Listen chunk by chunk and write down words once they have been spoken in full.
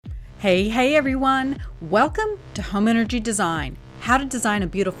Hey everyone! Welcome to Home Energy Design, how to design a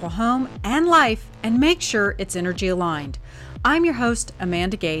beautiful home and life and make sure it's energy aligned. I'm your host,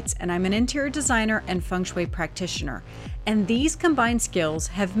 Amanda Gates, and I'm an interior designer and feng shui practitioner. And these combined skills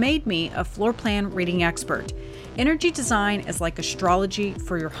have made me a floor plan reading expert. Energy design is like astrology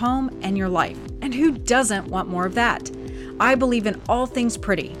for your home and your life. And who doesn't want more of that? I believe in all things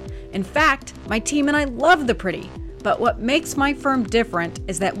pretty. In fact, my team and I love the pretty. But what makes my firm different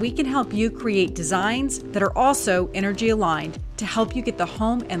is that we can help you create designs that are also energy aligned to help you get the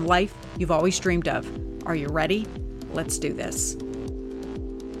home and life you've always dreamed of. Are you ready? Let's do this.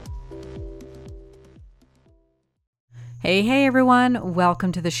 Hey everyone,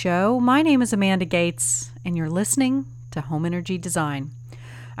 welcome to the show. My name is Amanda Gates and you're listening to Home Energy Design.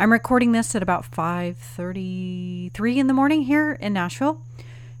 I'm recording this at about 5:33 in the morning here in Nashville,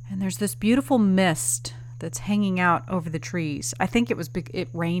 and there's this beautiful mist that's hanging out over the trees. I think it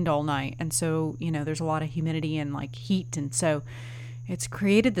rained all night, and so there's a lot of humidity and like heat, and so it's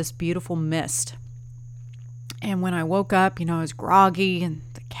created this beautiful mist. And when I woke up, I was groggy, and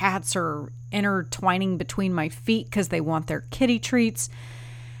the cats are intertwining between my feet because they want their kitty treats.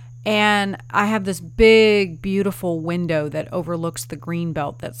 And I have this big, beautiful window that overlooks the green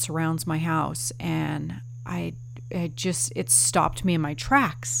belt that surrounds my house, and it stopped me in my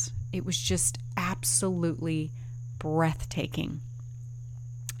tracks. It was just absolutely breathtaking.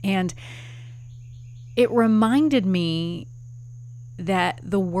 And it reminded me that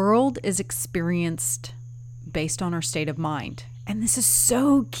the world is experienced based on our state of mind. And this is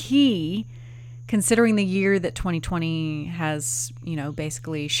so key considering the year that 2020 has,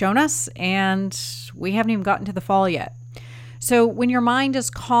 basically shown us, and we haven't even gotten to the fall yet. So when your mind is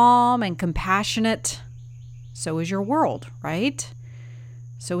calm and compassionate, so is your world, right?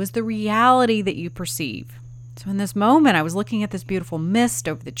 So is the reality that you perceive. So in this moment, I was looking at this beautiful mist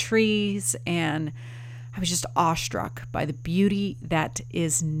over the trees, and I was just awestruck by the beauty that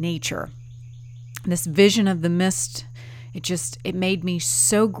is nature. This vision of the mist, it made me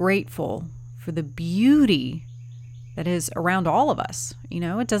so grateful for the beauty that is around all of us.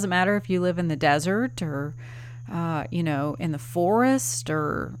 It doesn't matter if you live in the desert or, in the forest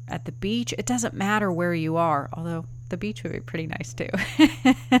or at the beach. It doesn't matter where you are, although the beach would be pretty nice too.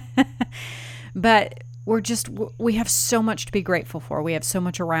 But we have so much to be grateful for. We have so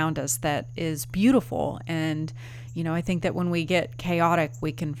much around us that is beautiful. And, I think that when we get chaotic,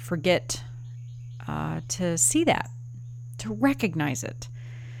 we can forget to see that, to recognize it.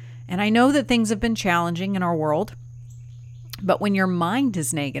 And I know that things have been challenging in our world, but when your mind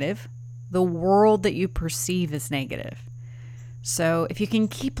is negative, the world that you perceive is negative. So if you can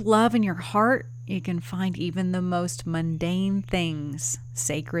keep love in your heart, you can find even the most mundane things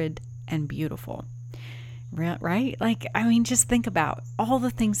sacred and beautiful, right? Just think about all the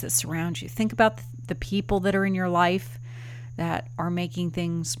things that surround you. Think about the people that are in your life that are making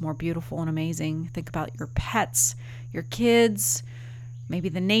things more beautiful and amazing. Think about your pets, your kids, maybe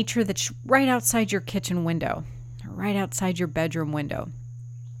the nature that's right outside your kitchen window, or right outside your bedroom window.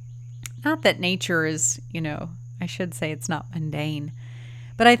 Not that nature is, I should say it's not mundane.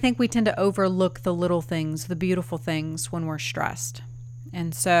 But I think we tend to overlook the little things, the beautiful things when we're stressed.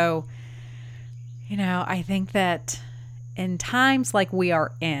 And so, I think that in times like we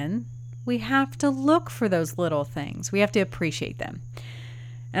are in, we have to look for those little things. We have to appreciate them.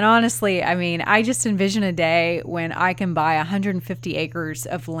 And honestly, I just envision a day when I can buy 150 acres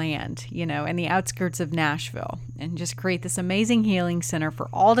of land, in the outskirts of Nashville, and just create this amazing healing center for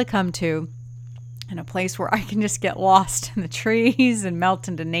all to come to, in a place where I can just get lost in the trees and melt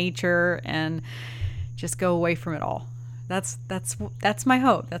into nature and just go away from it all. That's my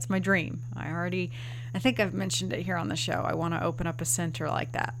hope. That's my dream. I think I've mentioned it here on the show. I want to open up a center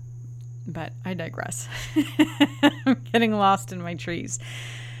like that, but I digress. I'm getting lost in my trees.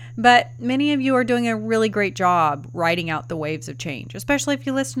 But many of you are doing a really great job riding out the waves of change, especially if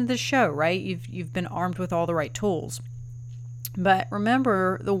you listen to this show, right? You've been armed with all the right tools. But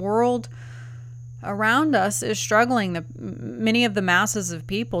remember, the world around us is struggling. Many of the masses of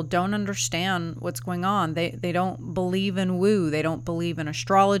people don't understand what's going on. They don't believe in woo. They don't believe in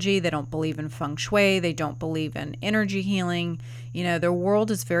astrology. They don't believe in feng shui. They don't believe in energy healing. Their world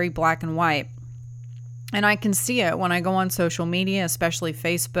is very black and white. And I can see it when I go on social media, especially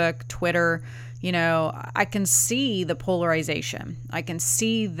Facebook, Twitter. I can see the polarization. I can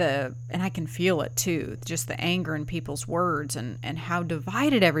see and I can feel it too, just the anger in people's words and how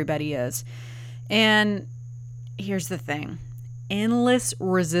divided everybody is. And here's the thing. Endless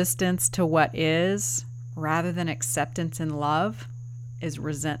resistance to what is, rather than acceptance and love, is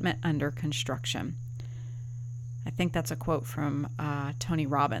resentment under construction. I think that's a quote from Tony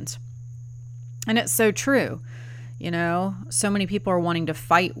Robbins. And it's so true. So many people are wanting to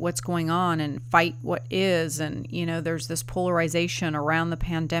fight what's going on and fight what is. And, there's this polarization around the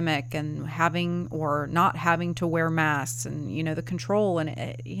pandemic and having or not having to wear masks and, the control.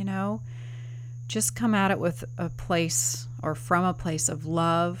 And, just come at it with a place or from a place of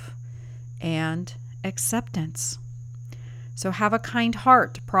love and acceptance. So have a kind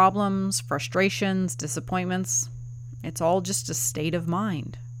heart. Problems, frustrations, disappointments, it's all just a state of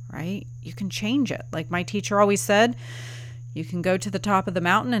mind, right? You can change it. Like my teacher always said, you can go to the top of the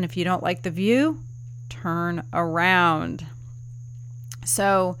mountain, and if you don't like the view, turn around.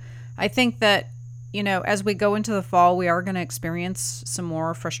 So I think that, as we go into the fall, we are going to experience some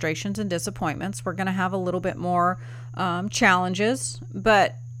more frustrations and disappointments. We're going to have a little bit more challenges,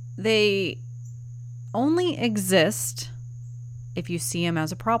 but they only exist if you see them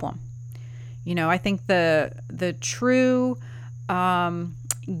as a problem. I think the true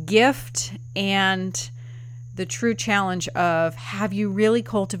gift and the true challenge of, have you really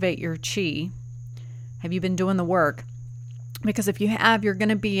cultivate your chi? Have you been doing the work? Because if you have, you're going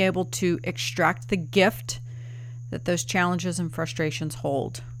to be able to extract the gift that those challenges and frustrations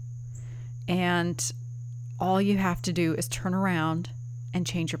hold. And all you have to do is turn around and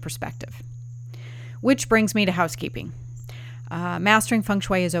change your perspective. Which brings me to housekeeping. Mastering Feng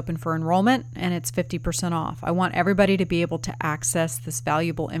Shui is open for enrollment, and it's 50% off. I want everybody to be able to access this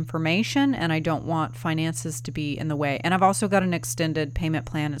valuable information, and I don't want finances to be in the way. And I've also got an extended payment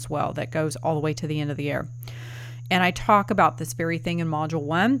plan as well that goes all the way to the end of the year. And I talk about this very thing in Module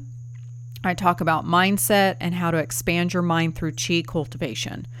 1. I talk about mindset and how to expand your mind through Qi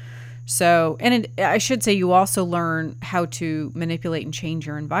cultivation. So, I should say you also learn how to manipulate and change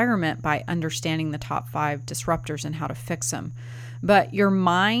your environment by understanding the top 5 disruptors and how to fix them. But your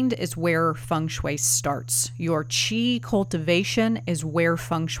mind is where Feng Shui starts. Your Qi cultivation is where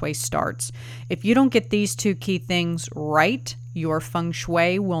Feng Shui starts. If you don't get these 2 key things right, your Feng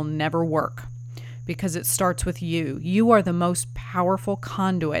Shui will never work, because it starts with you. You are the most powerful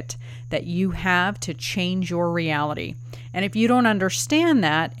conduit that you have to change your reality. And if you don't understand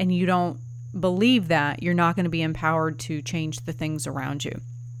that and you don't believe that, you're not going to be empowered to change the things around you.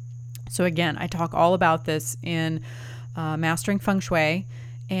 So again, I talk all about this in Mastering Feng Shui,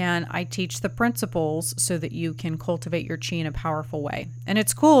 and I teach the principles so that you can cultivate your Qi in a powerful way. And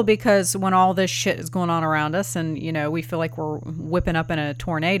it's cool because when all this shit is going on around us and, we feel like we're whipping up in a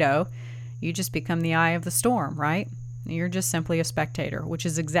tornado, you just become the eye of the storm, right? You're just simply a spectator, which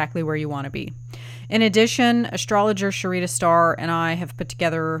is exactly where you want to be. In addition, astrologer Sharita Starr and I have put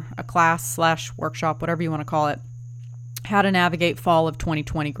together a class/workshop, whatever you want to call it, how to navigate fall of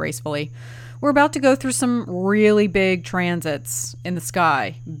 2020 gracefully. We're about to go through some really big transits in the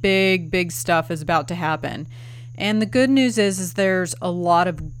sky. Big stuff is about to happen. And the good news is there's a lot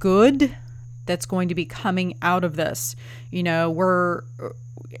of good that's going to be coming out of this.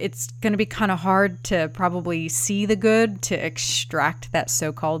 It's going to be kind of hard to probably see the good, to extract that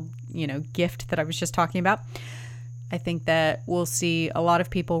so-called, gift that I was just talking about. I think that we'll see a lot of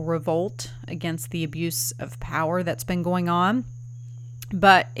people revolt against the abuse of power that's been going on,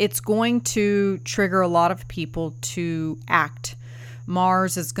 but it's going to trigger a lot of people to act.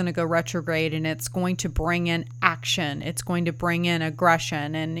 Mars is going to go retrograde, and it's going to bring in action. It's going to bring in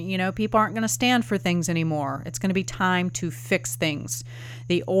aggression, and people aren't going to stand for things anymore. It's going to be time to fix things.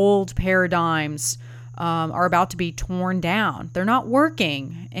 The old paradigms are about to be torn down. They're not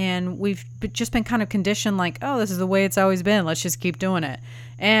working, and we've just been kind of conditioned like, oh, this is the way it's always been. Let's just keep doing it.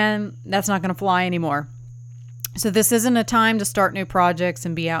 And that's not going to fly anymore. So this isn't a time to start new projects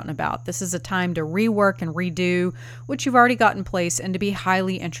and be out and about. This is a time to rework and redo what you've already got in place and to be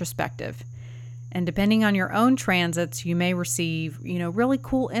highly introspective. And depending on your own transits, you may receive, really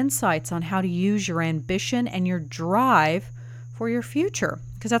cool insights on how to use your ambition and your drive for your future,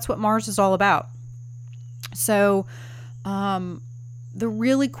 because that's what Mars is all about. So the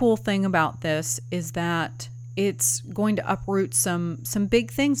really cool thing about this is that it's going to uproot some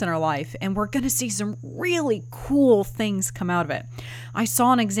big things in our life, and we're going to see some really cool things come out of it. I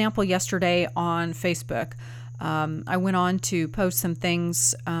saw an example yesterday on Facebook. I went on to post some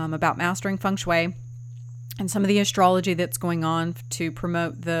things about mastering Feng Shui and some of the astrology that's going on to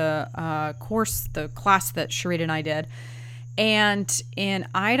promote the class that Sharita and I did. And in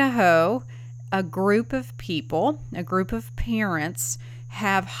Idaho, a group of parents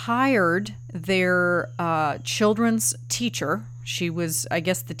have hired their children's teacher. I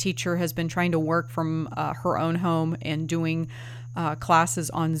guess the teacher has been trying to work from her own home and doing classes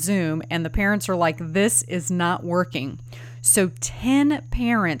on Zoom, and the parents are like, this is not working. So 10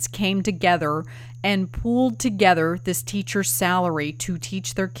 parents came together and pooled together this teacher's salary to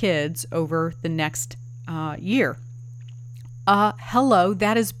teach their kids over the next year. Hello,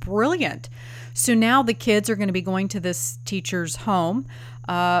 that is brilliant. So now the kids are going to be going to this teacher's home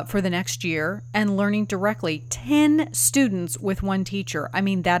for the next year and learning directly. 10 students with one teacher. I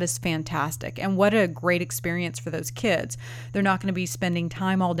mean, that is fantastic. And what a great experience for those kids. They're not going to be spending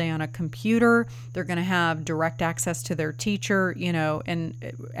time all day on a computer. They're going to have direct access to their teacher, and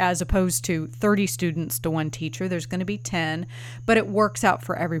as opposed to 30 students to one teacher, there's going to be 10, but it works out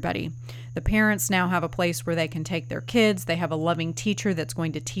for everybody. The parents now have a place where they can take their kids. They have a loving teacher that's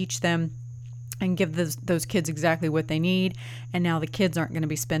going to teach them and give those kids exactly what they need. And now the kids aren't going to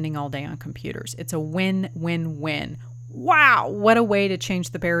be spending all day on computers. It's a win-win-win. Wow, what a way to change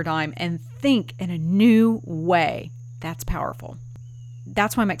the paradigm and think in a new way. That's powerful.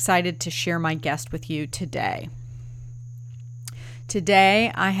 That's why I'm excited to share my guest with you today.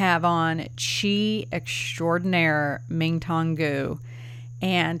 Today, I have on Qi extraordinaire Mingtong Gu.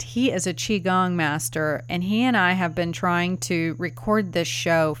 And he is a Qigong master, and he and I have been trying to record this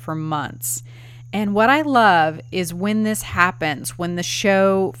show for months. And what I love is when this happens, when the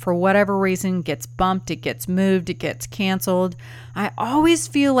show, for whatever reason, gets bumped, it gets moved, it gets canceled, I always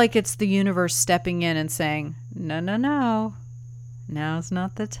feel like it's the universe stepping in and saying, no, now's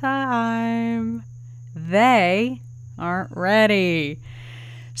not the time. They aren't ready.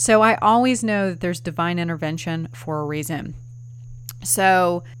 So I always know that there's divine intervention for a reason.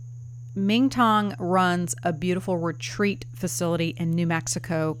 So Mingtong runs a beautiful retreat facility in New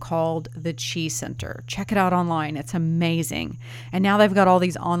Mexico called the Qi Center. Check it out online. It's amazing. And now they've got all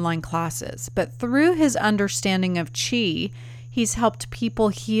these online classes. But through his understanding of Qi, he's helped people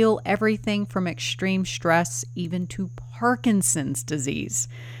heal everything from extreme stress even to Parkinson's disease.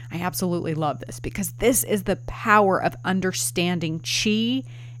 I absolutely love this because this is the power of understanding Qi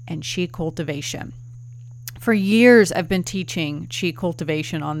and Qi cultivation. For years, I've been teaching Qi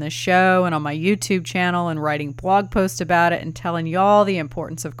cultivation on this show and on my YouTube channel and writing blog posts about it and telling y'all the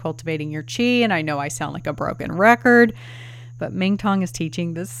importance of cultivating your Qi. And I know I sound like a broken record, but Mingtong is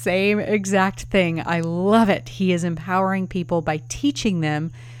teaching the same exact thing. I love it. He is empowering people by teaching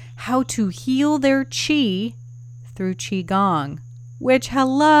them how to heal their Qi through Qigong, which,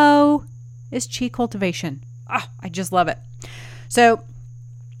 hello, is Qi cultivation. I just love it. So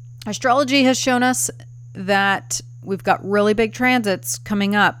astrology has shown us that we've got really big transits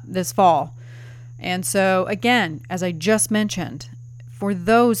coming up this fall. And so again, as I just mentioned, for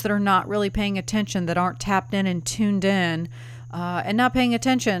those that are not really paying attention, that aren't tapped in and tuned in, and not paying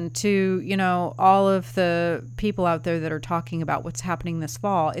attention to, all of the people out there that are talking about what's happening this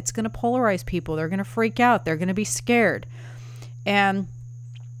fall, it's going to polarize people. They're going to freak out. They're going to be scared. And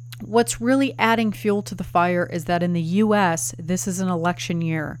what's really adding fuel to the fire is that in the U.S., this is an election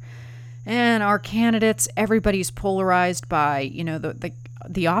year. And our candidates, everybody's polarized by,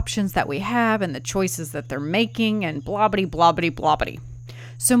 the options that we have and the choices that they're making and blobbity, blobbity, blobbity.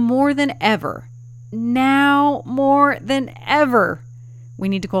 So more than ever, now more than ever, we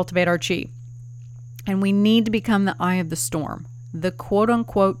need to cultivate our Qi. And we need to become the eye of the storm, the quote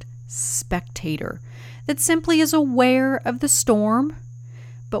unquote spectator that simply is aware of the storm,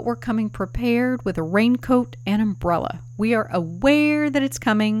 but we're coming prepared with a raincoat and umbrella. We are aware that it's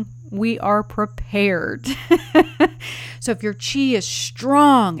coming. We are prepared. So if your Qi is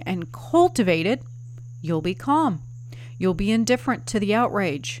strong and cultivated, you'll be calm. You'll be indifferent to the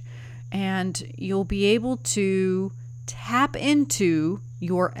outrage. And you'll be able to tap into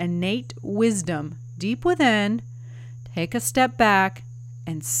your innate wisdom deep within, take a step back,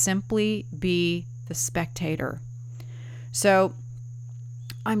 and simply be the spectator. So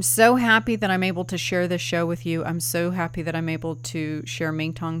I'm so happy that I'm able to share this show with you. I'm so happy that I'm able to share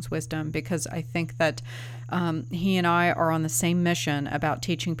Mingtong's wisdom because I think that he and I are on the same mission about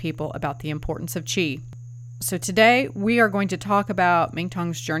teaching people about the importance of Qi. So today we are going to talk about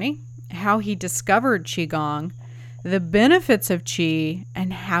Mingtong's journey, how he discovered Qigong, the benefits of Qi,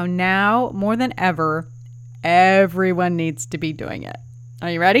 and how now more than ever, everyone needs to be doing it. Are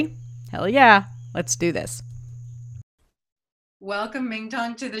you ready? Hell yeah. Let's do this. Welcome,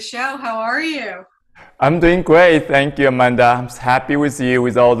 Mingtong, to the show. How are you? I'm doing great. Thank you, Amanda. I'm happy with you,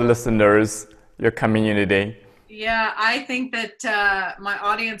 with all the listeners, your community. Yeah, I think that my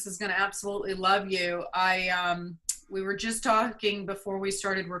audience is going to absolutely love you. We were just talking before we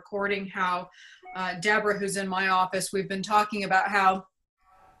started recording how Deborah, who's in my office, we've been talking about how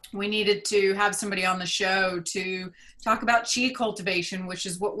we needed to have somebody on the show to talk about Qi cultivation, which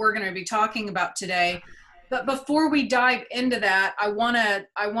is what we're going to be talking about today. But before we dive into that, I want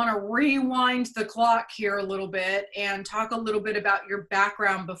to rewind the clock here a little bit and talk a little bit about your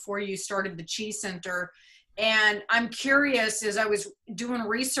background before you started the Chi Center. And I'm curious, as I was doing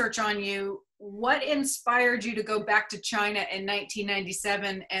research on you, what inspired you to go back to China in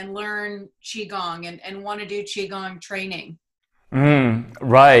 1997 and learn Qigong and want to do Qigong training?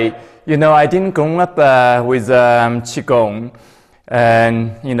 Right. I didn't grow up with Qigong.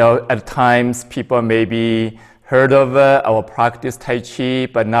 And, at times people maybe heard of or practice Tai Chi,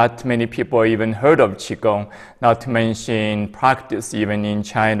 but not many people even heard of Qigong, not to mention practice even in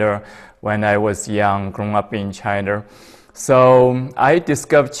China when I was young, growing up in China. So I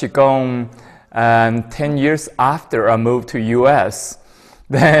discovered Qigong 10 years after I moved to US.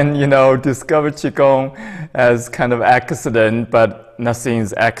 Then, discovered Qigong as kind of accident, but nothing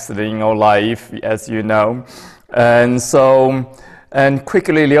is accident in our life, as you know. And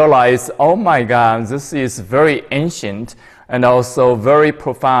quickly realized, oh my God, this is very ancient and also very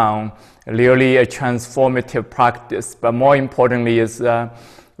profound, really a transformative practice. But more importantly, it's a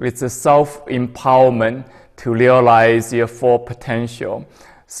self-empowerment to realize your full potential.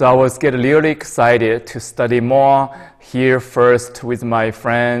 So I was getting really excited to study more here first with my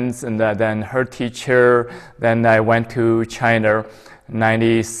friends and then her teacher. Then I went to China in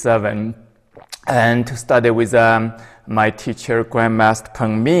 97 and to study with my teacher, Grandmaster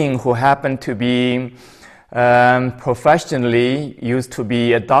Peng Ming, who happened to be professionally used to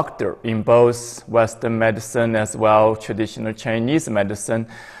be a doctor in both Western medicine as well traditional Chinese medicine.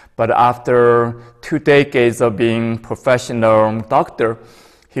 But after 2 decades of being professional doctor,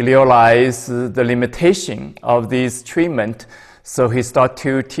 he realized the limitation of this treatment. So he started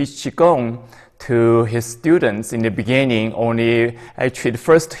to teach Qigong to his students. In the beginning, actually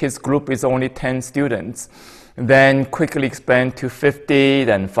first his group is only 10 students. Then quickly expand to 50,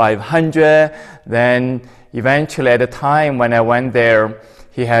 then 500. Then eventually at the time when I went there,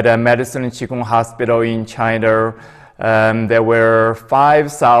 he had a medicine and Qigong hospital in China. There were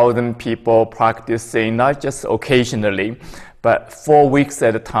 5,000 people practicing, not just occasionally, but 4 weeks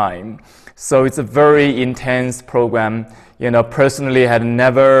at a time. So it's a very intense program. Personally had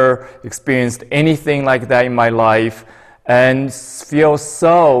never experienced anything like that in my life and feel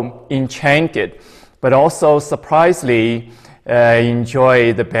so enchanted, but also surprisingly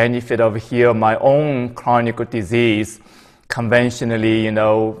enjoy the benefit of heal my own chronic disease. Conventionally,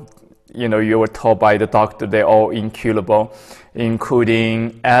 you were told by the doctor they're all incurable,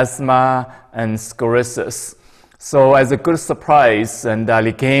 including asthma and sclerosis. So as a good surprise, and I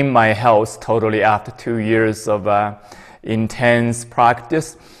regained my health totally after 2 years of intense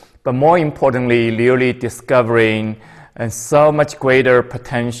practice, but more importantly, really discovering so much greater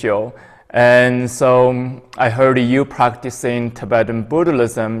potential. And so I heard you practicing Tibetan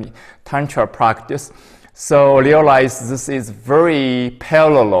Buddhism, Tantra practice. So I realized this is very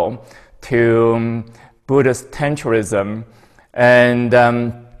parallel to Buddhist Tantrism. And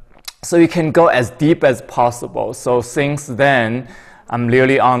so you can go as deep as possible. So since then, I'm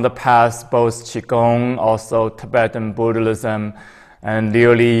really on the path, both Qigong, also Tibetan Buddhism, and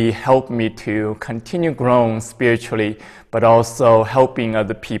really helped me to continue growing spiritually, but also helping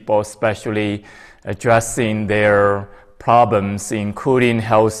other people, especially addressing their problems, including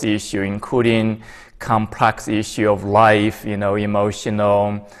health issue, including complex issue of life,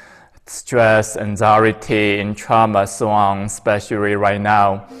 emotional stress, anxiety, and trauma, so on, especially right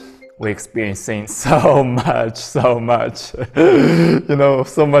now. We're experiencing so much, so much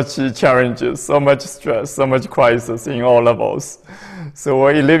challenges, so much stress, so much crisis in all levels. So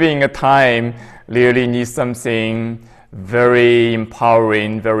we're living in a time really needs something very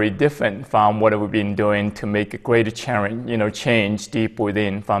empowering, very different from what we've been doing to make a greater change deep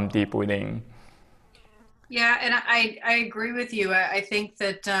within, from deep within. Yeah, and I agree with you. I think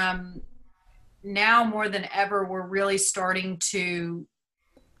that now more than ever, we're really starting to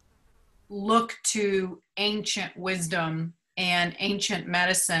look to ancient wisdom and ancient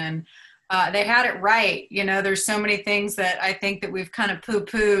medicine. They had it right. There's so many things that I think that we've kind of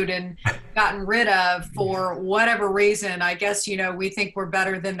poo-pooed and gotten rid of for whatever reason. I guess, we think we're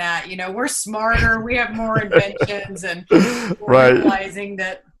better than that. We're smarter, we have more inventions, and we're realizing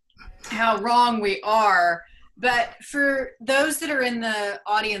that how wrong we are. But for those that are in the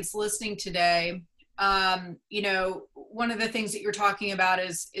audience listening today, one of the things that you're talking about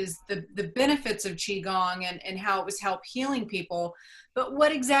is the benefits of Qigong and how it was help healing people. But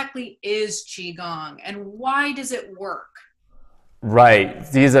what exactly is Qigong and why does it work? Right.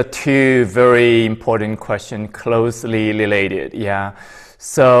 These are two very important questions, closely related. Yeah.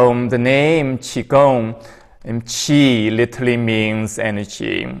 So the name Qigong And qi literally means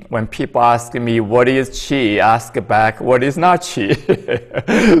energy. When people ask me what is qi, ask back what is not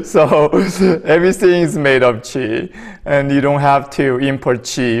qi. So everything is made of qi, and you don't have to import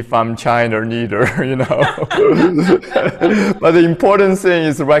qi from China neither, you know. But the important thing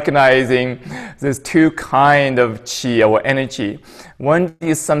is recognizing there's two kinds of qi or energy. One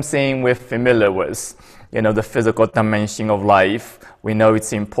is something we're familiar with, you know, the physical dimension of life. We know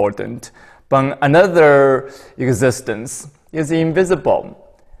it's important. But another existence is invisible.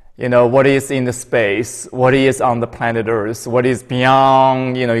 You know, what is in the space, what is on the planet Earth, what is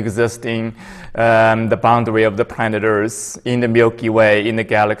beyond, you know, existing the boundary of the planet Earth, in the Milky Way, in the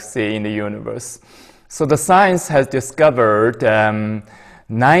galaxy, in the universe. So the science has discovered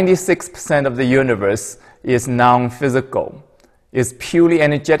 96% of the universe is non-physical, is purely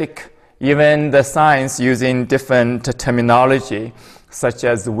energetic. Even the science using different terminology, such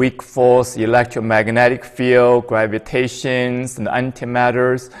as weak force, electromagnetic field, gravitations, and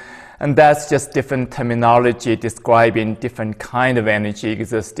antimatters. And that's just different terminology describing different kind of energy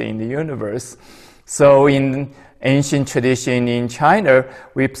existing in the universe. So in ancient tradition in China,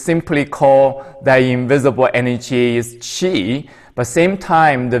 we simply call that invisible energy is qi, but same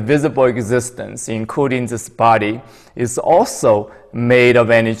time, the visible existence, including this body, is also made of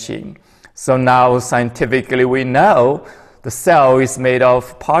energy. So now scientifically we know the cell is made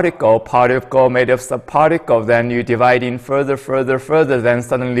of particle made of subparticle, then you divide in further, then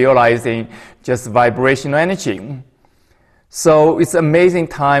suddenly realizing just vibrational energy. So it's an amazing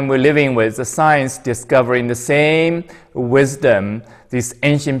time we're living with, the science discovering the same wisdom these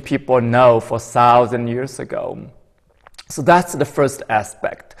ancient people know for 1,000 years ago. So that's the first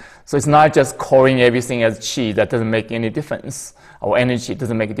aspect. So it's not just calling everything as qi, that doesn't make any difference, or energy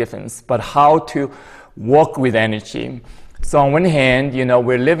doesn't make a difference, but how to work with energy. So on one hand, you know,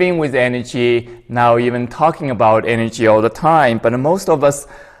 we're living with energy, now even talking about energy all the time, but most of us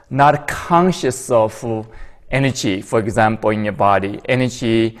not conscious of energy, for example, in your body,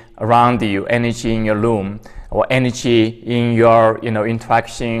 energy around you, energy in your room, or energy in your, you know,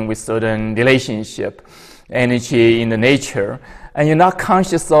 interaction with certain relationship, energy in the nature. And you're not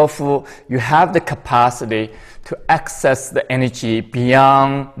conscious of you have the capacity to access the energy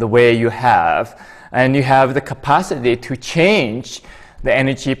beyond the way you have. And you have the capacity to change the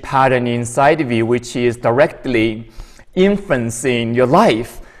energy pattern inside of you, which is directly influencing your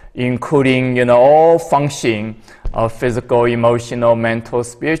life, including, you know, all function of physical, emotional, mental,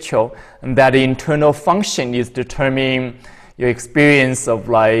 spiritual. And that internal function is determining your experience of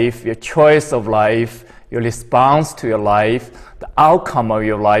life, your choice of life, your response to your life, the outcome of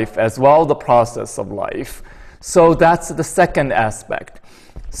your life, as well as the process of life. So that's the second aspect.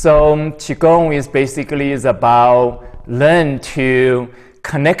 So Qigong is basically about learn to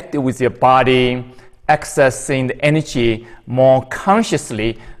connect with your body, accessing the energy more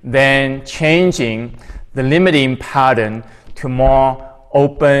consciously, then changing the limiting pattern to more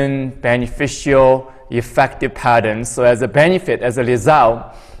open, beneficial, effective patterns. So as a benefit, as a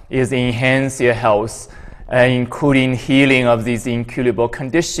result, is enhance your health, including healing of these incurable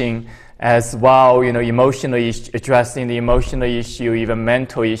conditions, as well, you know, addressing the emotional issue, even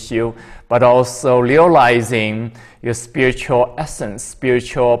mental issue, but also realizing your spiritual essence,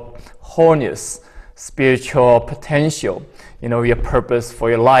 spiritual wholeness, spiritual potential, you know, your purpose for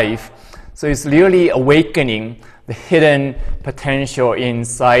your life. So it's really awakening the hidden potential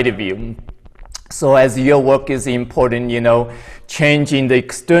inside of you. So as your work is important, you know, changing the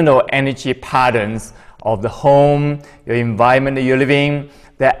external energy patterns of the home, your environment that you're living,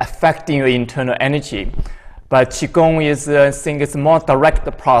 that affecting your internal energy. But Qigong is, I think it's a more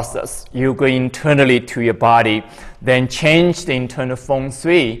direct process. You go internally to your body, then change the internal feng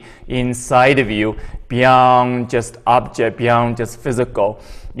shui inside of you, beyond just object, beyond just physical.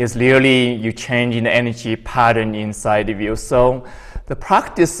 It's really you changing the energy pattern inside of you. So the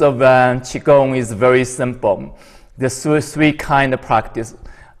practice of Qigong is very simple. The three kind of practice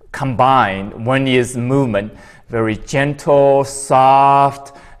combined. One is movement, very gentle,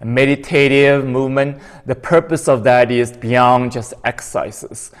 soft, meditative movement. The purpose of that is beyond just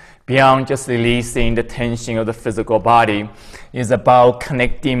exercises, beyond just releasing the tension of the physical body. It's about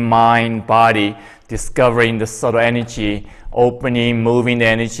connecting mind, body, discovering the subtle energy, opening, moving the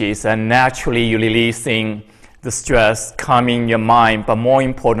energies, and naturally you're releasing the stress, calming your mind, but more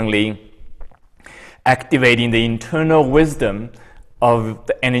importantly, activating the internal wisdom of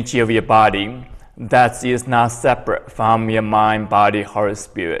the energy of your body. That is not separate from your mind, body, heart,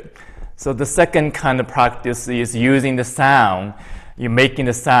 spirit. So the second kind of practice is using the sound. You're making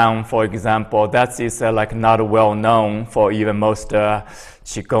the sound, for example, that is like not well known for even most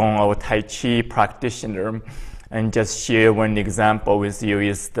Qigong or Tai Chi practitioner, and just share one example with you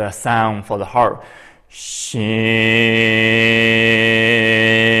is the sound for the heart. Xin.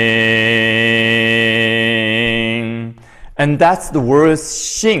 And that's the word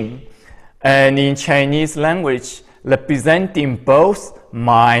Xin. And in Chinese language, representing both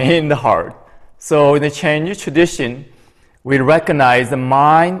mind and heart. So in the Chinese tradition, we recognize the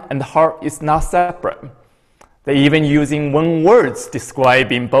mind and the heart is not separate. They're even using one word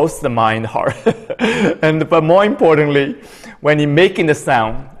describing both the mind and heart. But more importantly, when you're making the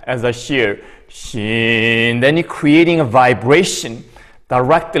sound, as I shared, Xin, then you're creating a vibration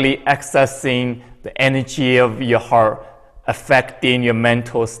directly accessing the energy of your heart, affecting your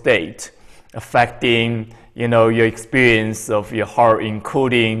mental state, affecting your experience of your heart,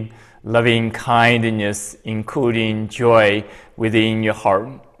 including loving kindness, including joy within your heart.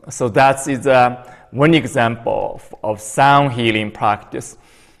 So that is one example of sound healing practice.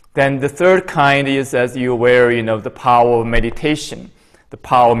 Then the third kind is, as you're aware, the power of meditation. The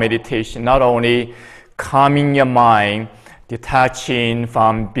power of meditation, not only calming your mind, detaching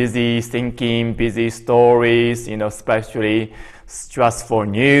from busy thinking, busy stories, especially stressful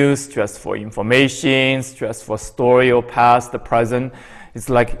news, stressful information, stressful story of past, the present. It's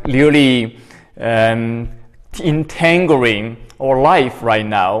like really entangling our life right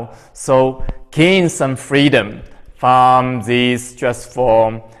now. So gain some freedom from this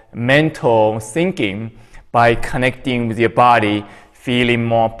stressful mental thinking by connecting with your body, feeling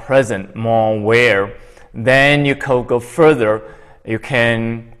more present, more aware. Then you can go further. You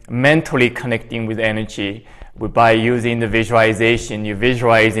can mentally connecting with energy by using the visualization. You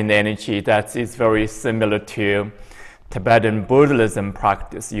visualizing the energy. That is very similar to Tibetan Buddhism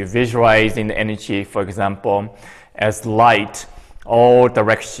practice. You visualizing the energy, for example, as light, all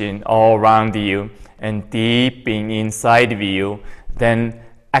direction, all around you, and deep inside of you, then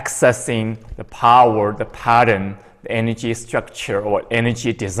accessing the power, the pattern, the energy structure or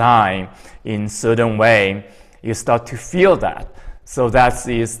energy design in certain way. You start to feel that. So that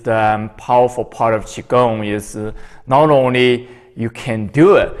is the powerful part of Qigong, is not only you can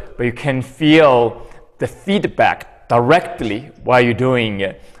do it, but you can feel the feedback directly while you're doing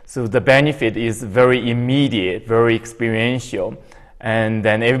it. So the benefit is very immediate, very experiential, and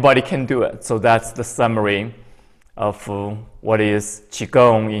then everybody can do it. So that's the summary of what is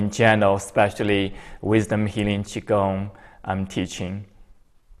Qigong in general, especially wisdom healing Qigong I'm teaching.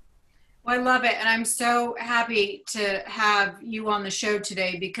 Well, I love it. And I'm so happy to have you on the show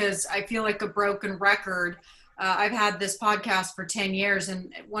today because I feel like a broken record. I've had this podcast for 10 years.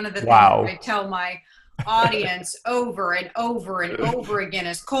 And one of the things I tell my audience over and over and over again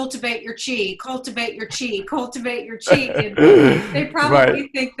is cultivate your chi, cultivate your chi, cultivate your chi. And they probably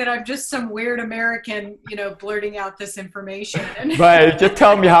think that I'm just some weird American, blurting out this information. Right. Just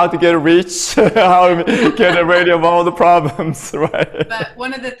tell me how to get rich, how to get rid of all the problems. Right. But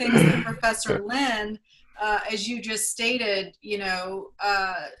one of the things that Professor Lin, as you just stated,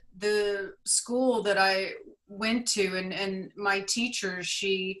 the school that I went to and my teacher,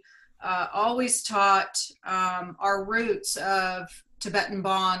 she always taught our roots of Tibetan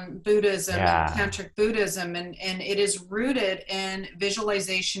Bon Buddhism and Tantric Buddhism, and it is rooted in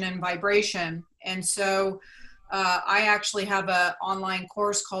visualization and vibration. And so I actually have an online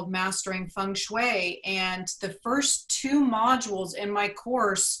course called Mastering Feng Shui, and the first 2 modules in my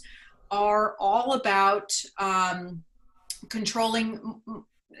course are all about controlling.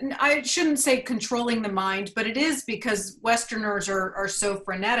 I shouldn't say controlling the mind, but it is because Westerners are so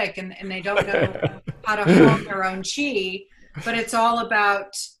frenetic and they don't know how to hone their own chi. But it's all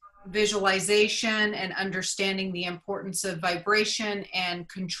about visualization and understanding the importance of vibration and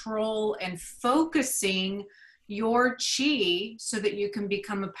control and focusing your chi so that you can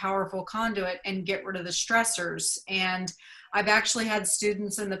become a powerful conduit and get rid of the stressors. And I've actually had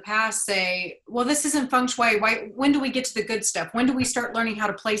students in the past say, well, this isn't feng shui. When do we get to the good stuff? When do we start learning how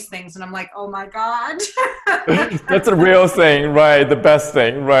to place things? And I'm like, oh my God. That's a real thing, right? The best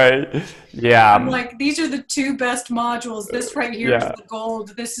thing, right? Yeah. I'm like, these are the 2 best modules. This right here is the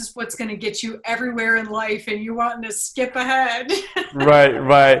gold. This is what's going to get you everywhere in life. And you want to skip ahead.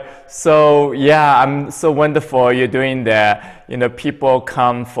 Right. So, I'm so wonderful you're doing that. People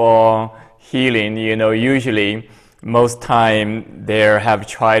come for healing, usually most time they have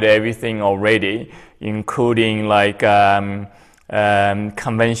tried everything already, including like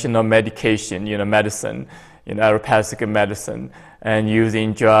conventional medication, medicine, allopathic medicine, and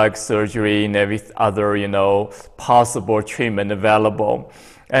using drugs, surgery, and every other, possible treatment available.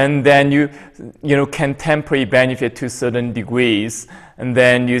 And then you can temporarily benefit to certain degrees, and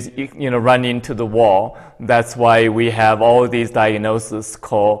then you run into the wall. That's why we have all these diagnoses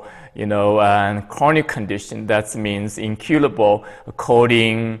called chronic condition. That means incurable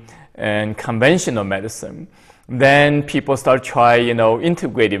according and conventional medicine. Then people start trying,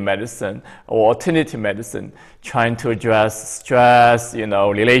 integrative medicine or alternative medicine, trying to address stress,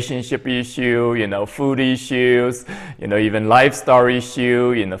 relationship issue, food issues, even lifestyle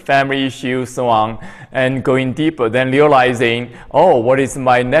issue, family issues, so on, and going deeper, then realizing, oh, what is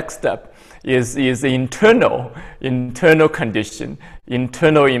my next step? Is internal condition,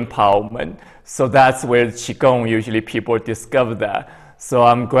 internal empowerment. So that's where Qigong, usually people discover that. So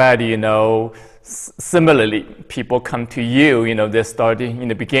I'm glad, similarly, people come to you, they're starting in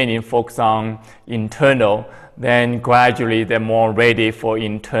the beginning, focus on internal, then gradually they're more ready for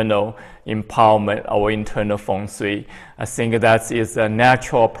internal empowerment or internal feng shui. I think that is a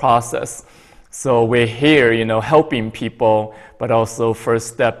natural process. So we're here, helping people, but also first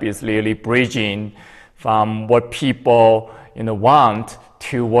step is really bridging from what people, want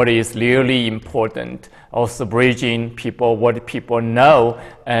to what is really important. Also bridging people, what people know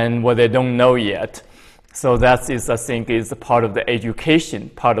and what they don't know yet. So that is, I think, is a part of the education,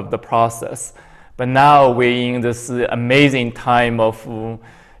 part of the process. But now we're in this amazing time of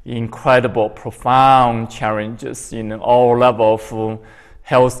incredible, profound challenges in all levels of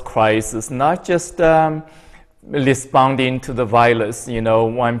health crisis, not just responding to the virus,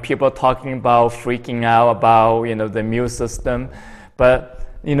 when people are talking about freaking out about, the immune system, but,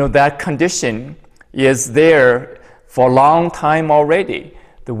 that condition is there for a long time already.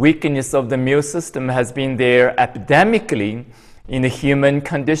 The weakness of the immune system has been there epidemically in the human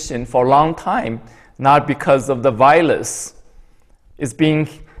condition for a long time, not because of the virus. It's been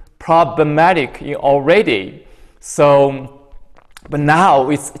problematic already. So, but now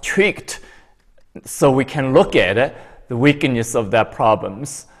it's tricked, so we can look at it, the weakness of that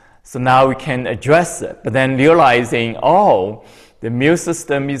problems. So now we can address it, but then realizing, oh, the immune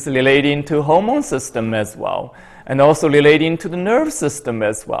system is relating to hormone system as well, and also relating to the nerve system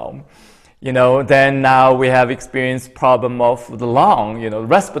as well. Then now we have experienced problem of the lung,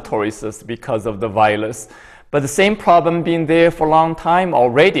 respiratory system because of the virus. But the same problem being there for a long time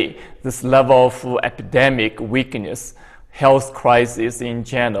already, this level of epidemic weakness, health crisis in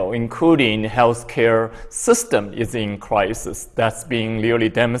general, including healthcare system is in crisis. That's being really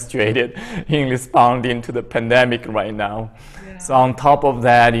demonstrated in responding to the pandemic right now. Yeah. So on top of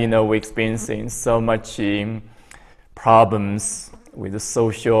that, we're experiencing so much problems with the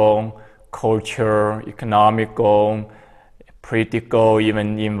social, culture, economical, political,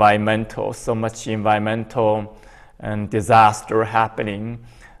 even environmental, so much environmental and disaster happening.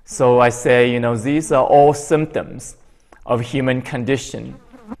 So I say, these are all symptoms of human condition,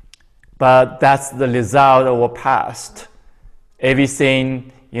 but that's the result of our past.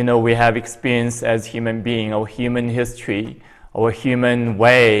 Everything, we have experienced as human being, our human history, our human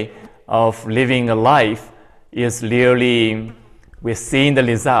way of living a life is really, we're seeing the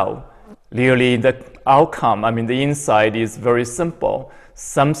result. Really, the outcome, the inside is very simple.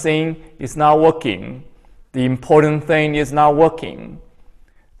 Something is not working. The important thing is not working.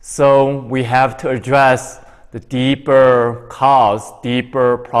 So we have to address the deeper cause,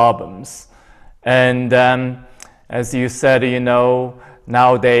 deeper problems. And as you said,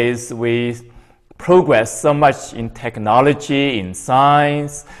 nowadays we progress so much in technology, in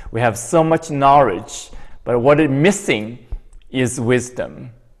science. We have so much knowledge, but what is missing is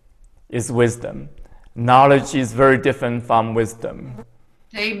wisdom. Knowledge is very different from wisdom.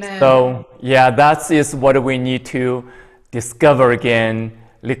 Amen. So, that is what we need to discover again,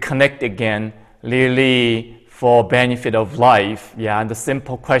 reconnect again, really for benefit of life. And the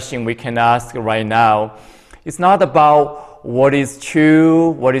simple question we can ask right now, it's not about what is true,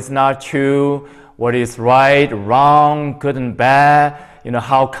 what is not true, what is right, wrong, good and bad,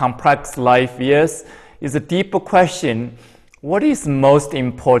 how complex life is. It's a deeper question. What is most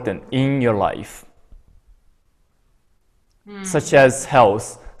important in your life? Such as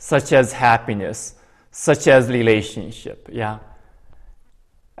health, such as happiness, such as relationship,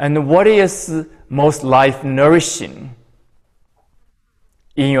 And what is most life nourishing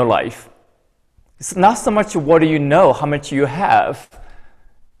in your life? It's not so much what do you know, how much you have,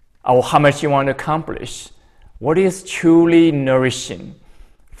 or how much you want to accomplish. What is truly nourishing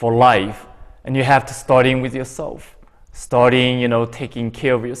for life? And you have to start in with yourself. Starting, taking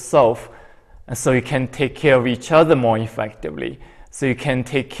care of yourself, and so you can take care of each other more effectively. So you can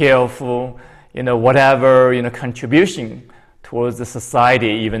take care of, whatever, contribution towards the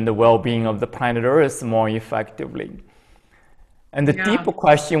society, even the well-being of the planet Earth more effectively. And the deeper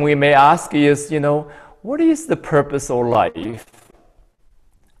question we may ask is, what is the purpose of life?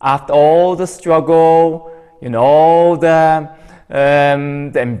 After all the struggle, all the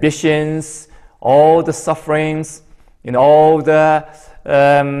ambitions, all the sufferings, all the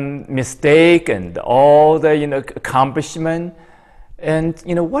mistake and all the accomplishment, and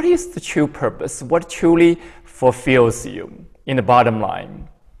what is the true purpose? What truly fulfills you in the bottom line?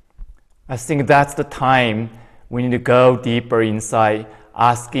 I think that's the time we need to go deeper inside,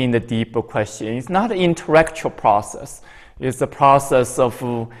 asking the deeper question. It's not an intellectual process. It's a process of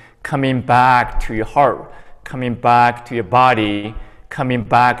coming back to your heart, coming back to your body, coming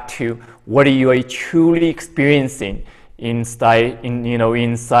back to what you are truly experiencing inside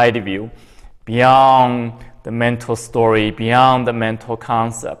of you, beyond the mental story, beyond the mental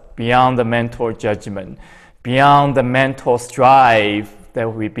concept, beyond the mental judgment, beyond the mental strife that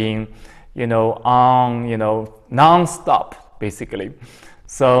we've been, non-stop, basically.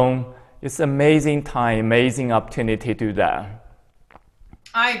 So it's amazing time, amazing opportunity to do that.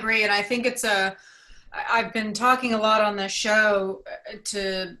 I agree, and I think I've been talking a lot on this show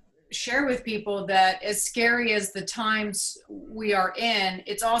to share with people that as scary as the times we are in,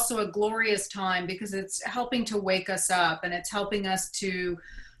 it's also a glorious time because it's helping to wake us up and it's helping us to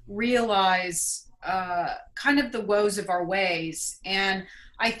realize kind of the woes of our ways. And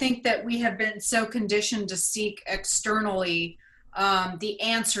I think that we have been so conditioned to seek externally the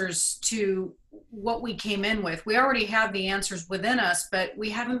answers to what we came in with. We already have the answers within us, but we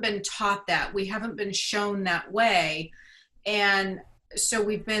haven't been taught that. We haven't been shown that way. And so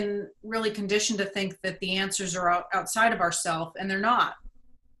we've been really conditioned to think that the answers are outside of ourselves, and they're not.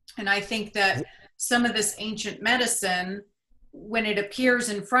 And I think that some of this ancient medicine, when it appears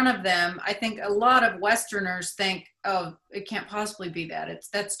in front of them, I think a lot of Westerners think, oh, it can't possibly be that.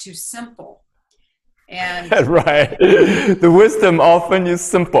 That's too simple. And right. The wisdom often is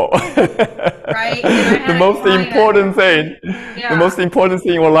simple. Right. The most important thing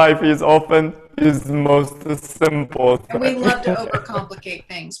in your life is often is the most simple thing. And we love to overcomplicate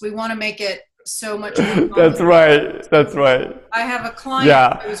things. We want to make it so much more complicated. That's right. I have a client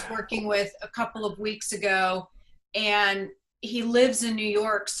I was working with a couple of weeks ago, and he lives in New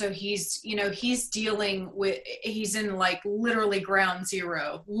York, so he's dealing with, he's in like literally ground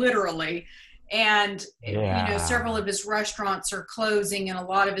zero, literally. And several of his restaurants are closing and a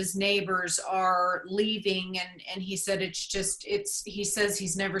lot of his neighbors are leaving, and he said he says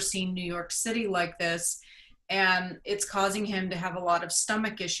he's never seen New York City like this, and it's causing him to have a lot of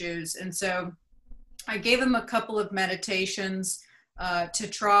stomach issues. And so I gave him a couple of meditations to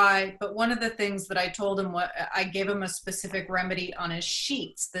try, but one of the things that I told him, I gave him a specific remedy on his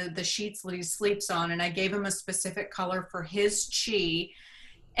sheets, the sheets that he sleeps on, and I gave him a specific color for his chi.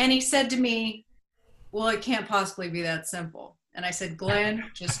 And he said to me, well, it can't possibly be that simple. And I said, Glenn,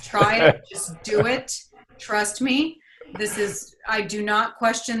 just try it. Just do it. Trust me. I do not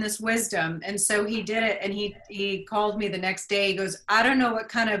question this wisdom. And so he did it. And he called me the next day. He goes, I don't know what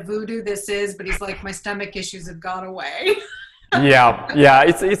kind of voodoo this is, but he's like, my stomach issues have gone away. Yeah.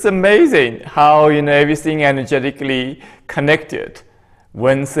 It's amazing how, everything energetically connected.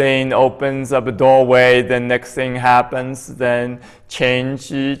 One thing opens up a doorway, then next thing happens, then change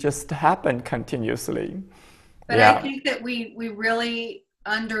just happens continuously. But I think that we really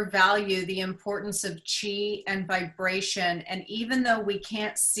undervalue the importance of chi and vibration. And even though we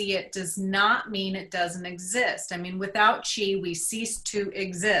can't see it, does not mean it doesn't exist. I mean, without chi, we cease to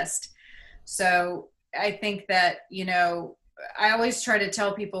exist. So I think that, I always try to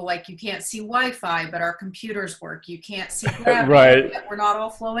tell people, like, you can't see Wi-Fi, but our computers work. You can't see gravity, right. But we're not all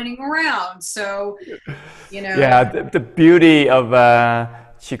floating around. So, Yeah, the beauty of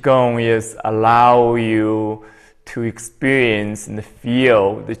Qigong is allow you to experience and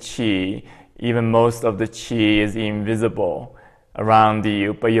feel the Qi. Even most of the Qi is invisible around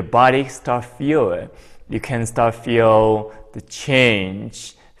you, but your body start feel it. You can start feel the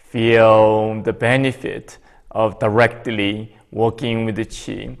change, feel the benefit of directly working with the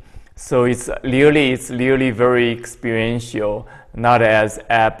Qi. So it's really very experiential, not as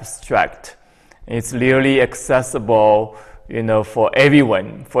abstract. It's really accessible, for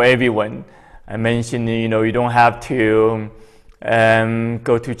everyone. I mentioned, you don't have to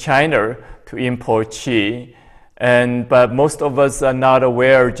go to China to import Qi. But most of us are not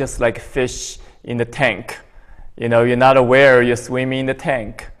aware, just like fish in the tank. You're not aware you're swimming in the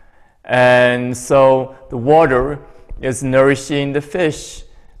tank. And so the water is nourishing the fish.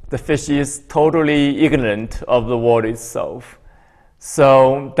 The fish is totally ignorant of the water itself.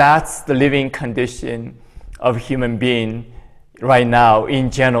 So that's the living condition of human being right now,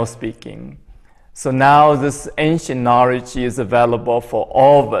 in general speaking. So now this ancient knowledge is available for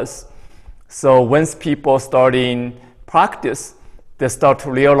all of us. So once people start in practice, they start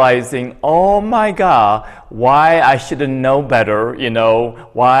realizing, oh my God, why I shouldn't know better,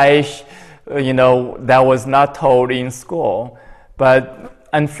 why, that was not taught in school. But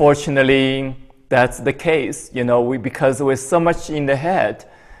unfortunately, that's the case, because we're so much in the head,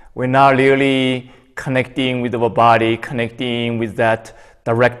 we're not really connecting with our body, connecting with that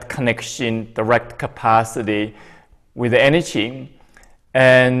direct connection, direct capacity with the energy.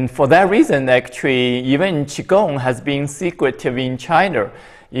 And for that reason, actually, even Qigong has been secretive in China,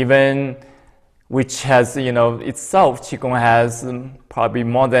 even which has, itself, Qigong has probably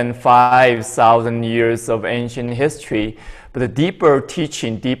more than 5,000 years of ancient history. But the deeper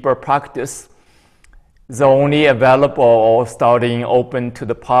teaching, deeper practice is only available or starting open to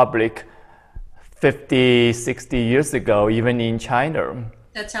the public 50, 60 years ago, even in China.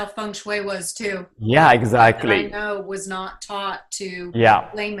 That's how feng shui was too. Yeah, exactly. That I know was not taught to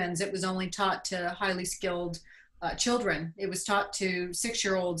laymen. It was only taught to highly skilled children. It was taught to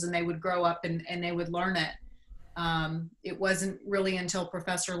 6-year-olds, and they would grow up and they would learn it. It wasn't really until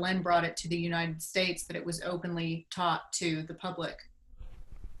Professor Lin brought it to the United States that it was openly taught to the public.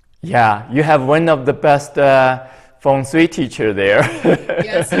 Yeah, you have one of the best feng shui teacher there.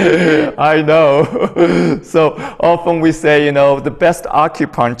 Yes, I know. So often we say, the best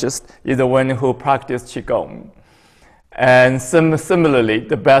acupuncturist is the one who practices Qigong. And similarly,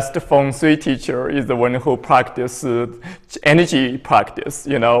 the best feng shui teacher is the one who practices energy practice.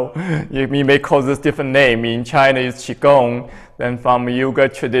 You may call this different name. In China, it's Qigong. Then from yoga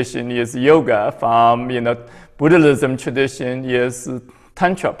tradition is yoga. From Buddhism tradition is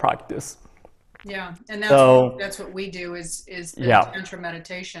Tantra practice. Yeah, and that's what we do is the Tantra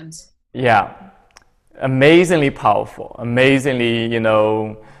meditations. Yeah, amazingly powerful, amazingly,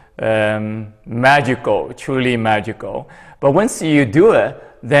 magical, truly magical. But once you do it,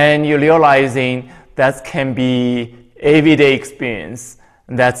 then you're realizing that can be everyday experience.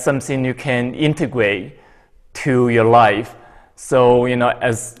 That's something you can integrate to your life. So,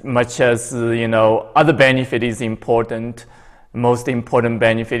 as much as, other benefit is important, most important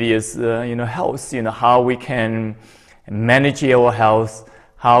benefit is, health, how we can manage our health,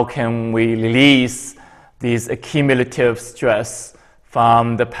 how can we release these accumulative stress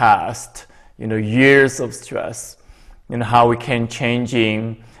from the past, years of stress, how we can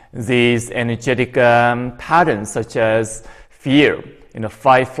changing these energetic patterns such as fear,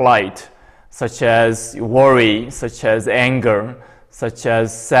 fight, flight, such as worry, such as anger, such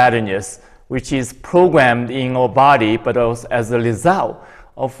as sadness, which is programmed in our body, but also as a result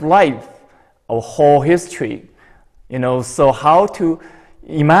of life, of whole history. So how to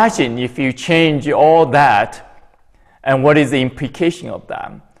imagine if you change all that, and what is the implication of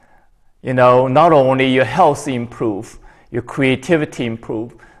that? Not only your health improve, your creativity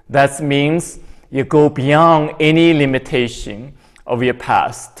improve, that means you go beyond any limitation of your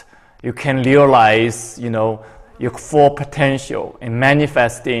past. You can realize, your full potential in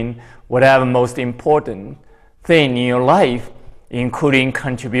manifesting whatever most important thing in your life, including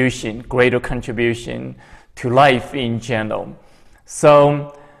greater contribution to life in general.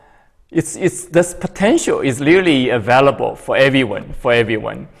 So it's this potential is really available for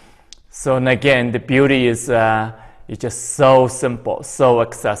everyone. So and again, the beauty is just so simple, so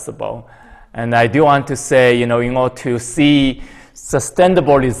accessible. And I do want to say, in order to see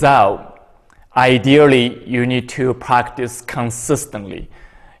sustainable result, ideally you need to practice consistently.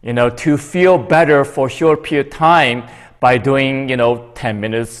 To feel better for a short period of time by doing, 10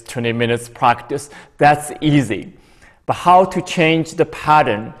 minutes, 20 minutes practice, that's easy. But how to change the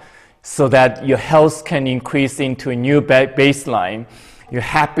pattern so that your health can increase into a new baseline, your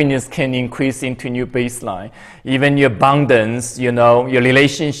happiness can increase into a new baseline, even your abundance, your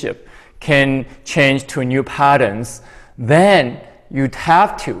relationship can change to new patterns, then you'd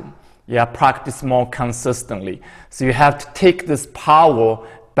have to practice more consistently. So you have to take this power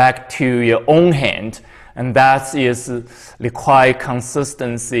back to your own hand, and that is require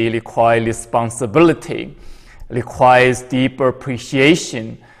consistency, require responsibility, requires deeper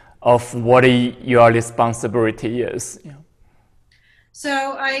appreciation of what your responsibility is.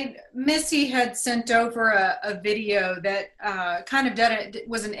 So Missy had sent over a video that kind of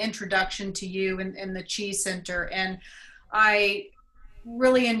was an introduction to you in the Chi Center, and I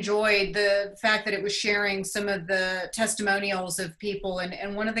really enjoyed the fact that it was sharing some of the testimonials of people,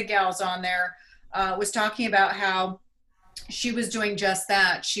 and one of the gals on there was talking about how she was doing just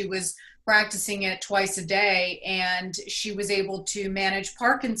that. She was practicing it twice a day, and she was able to manage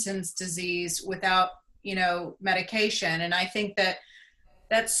Parkinson's disease without medication. And I think that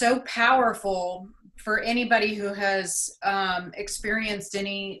that's so powerful for anybody who has experienced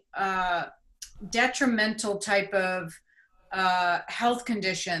any detrimental type of health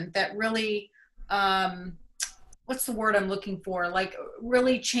condition that really, what's the word I'm looking for? Like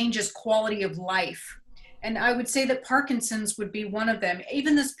really changes quality of life. And I would say that Parkinson's would be one of them.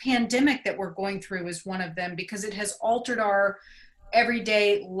 Even this pandemic that we're going through is one of them, because it has altered our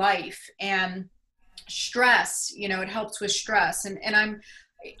everyday life. And stress, you know, it helps with stress. And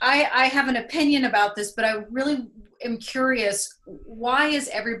I have an opinion about this, but I really am curious, why is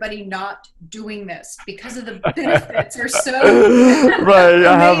everybody not doing this? Because of the benefits are so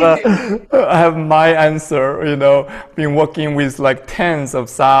right. amazing. I have my answer, you know, been working with like tens of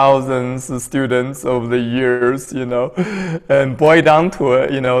thousands of students over the years, you know, and boil down to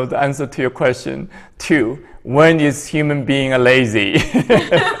it, you know, the answer to your question, 2, when is human being lazy?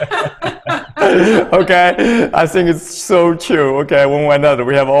 Okay, I think it's so true. Okay, one way or another,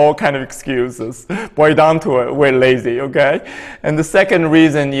 we have all kind of excuses. Boil down to it, we're lazy. Okay, and the second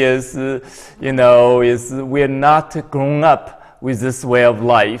reason is, you know, is we're not grown up with this way of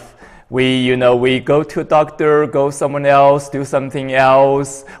life. We go to a doctor, go someone else, do something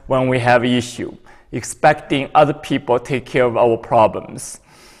else when we have issue, expecting other people take care of our problems.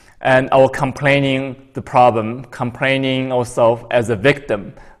 And our complaining the problem, complaining ourselves as a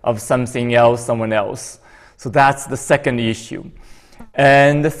victim of something else, someone else. So that's the second issue.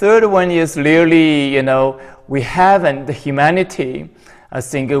 And the third one is really, you know, we haven't, the humanity, I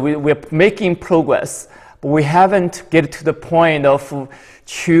think we're making progress, but we haven't get to the point of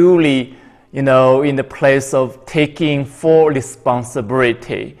truly, you know, in the place of taking full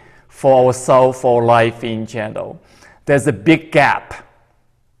responsibility for ourselves, for life in general. There's a big gap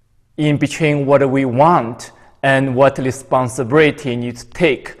in between what we want and what responsibility you need to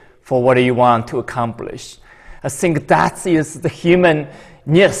take for what you want to accomplish. I think that is the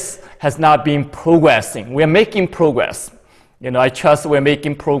humanness has not been progressing. We're making progress. You know, I trust we're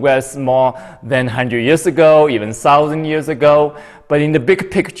making progress more than 100 years ago, even 1,000 years ago. But in the big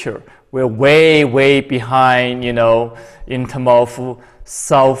picture, we're way, way behind, you know, in terms of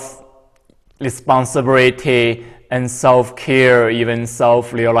self-responsibility and self-care, even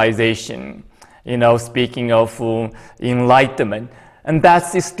self-realization, you know, speaking of enlightenment. And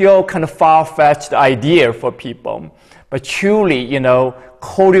that's still kind of far-fetched idea for people. But truly, you know,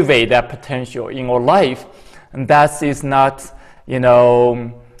 cultivate that potential in our life. And that is not, you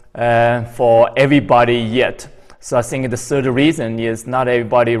know, for everybody yet. So I think the third reason is not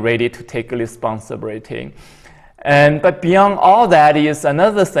everybody ready to take responsibility. But beyond all that is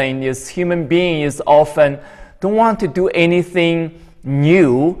another thing is human beings often don't want to do anything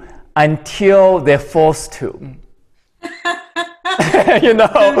new until they're forced to. You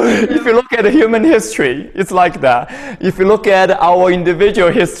know, if you look at human history, it's like that. If you look at our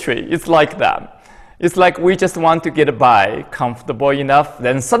individual history, it's like that. It's like we just want to get by, comfortable enough,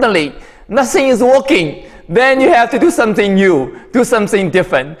 then suddenly nothing is working. Then you have to do something new, do something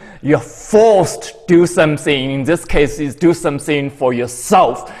different. You're forced to do something. In this case, is do something for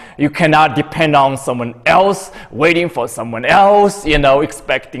yourself. You cannot depend on someone else, waiting for someone else, you know,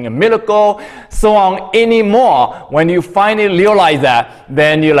 expecting a miracle, so on anymore. When you finally realize that,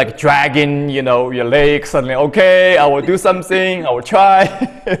 then you're like dragging, you know, your legs suddenly, okay, I will do something, I will try.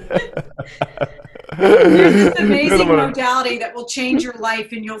 There's this amazing modality that will change your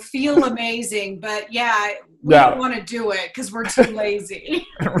life and you'll feel amazing, but we don't want to do it because we're too lazy.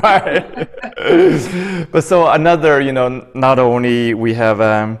 Right. But so another, you know, not only we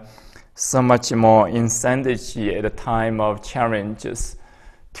have so much more incentive at the time of challenges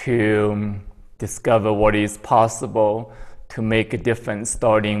to discover what is possible to make a difference,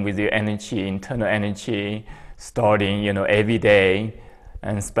 starting with your energy, internal energy, starting, you know, every day.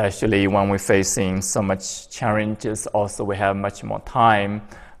 And especially when we're facing so much challenges, also we have much more time.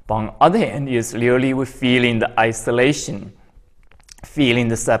 But on the other hand, is really we're feeling the isolation, feeling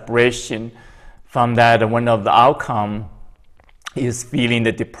the separation. From that, one of the outcome is feeling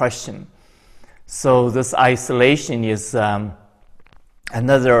the depression. So this isolation is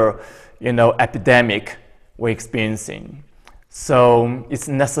another, you know, epidemic we're experiencing. So it's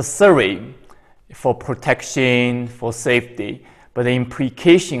necessary for protection, for safety. But the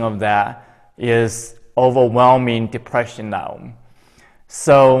implication of that is overwhelming depression now.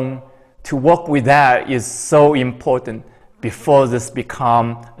 So to work with that is so important before this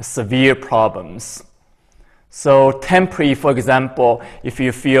become severe problems. So temporary, for example, if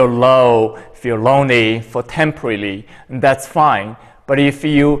you feel low, feel lonely for temporarily, that's fine. But if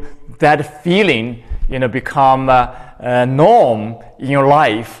that feeling, you know, become a norm in your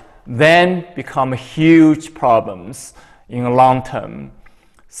life, then become huge problems in the long term.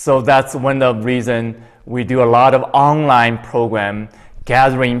 So that's one of the reasons we do a lot of online program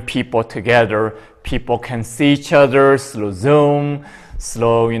gathering people together. People can see each other through Zoom,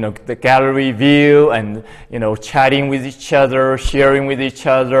 through the gallery view, and chatting with each other, sharing with each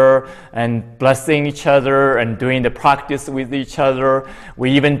other, and blessing each other, and doing the practice with each other.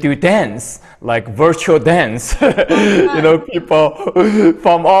 We even do dance, like virtual dance. People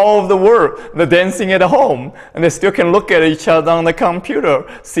from all over the world, they're dancing at home, and they still can look at each other on the computer,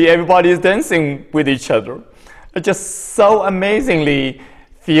 see everybody is dancing with each other. It just so amazingly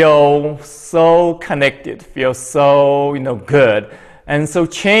feel so connected, feel so good, and so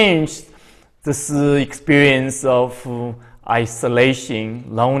change this experience of isolation,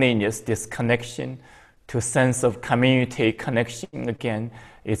 loneliness, disconnection to a sense of community connection again.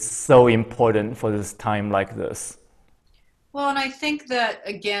 It's so important for this time like this. Well, and I think that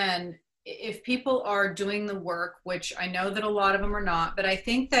again, if people are doing the work, which I know that a lot of them are not, but I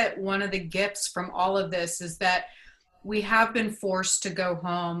think that one of the gifts from all of this is that we have been forced to go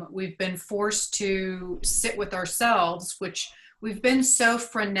home. We've been forced to sit with ourselves, which we've been so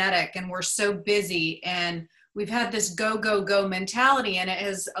frenetic and we're so busy, and we've had this go, go, go mentality, and it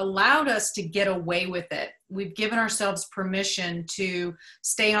has allowed us to get away with it. We've given ourselves permission to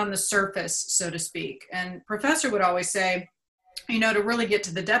stay on the surface, so to speak. And Professor would always say, to really get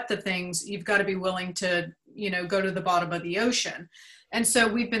to the depth of things, you've got to be willing to, go to the bottom of the ocean. And so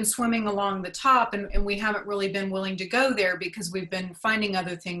we've been swimming along the top, and we haven't really been willing to go there because we've been finding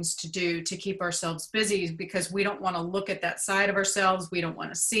other things to do to keep ourselves busy, because we don't want to look at that side of ourselves. We don't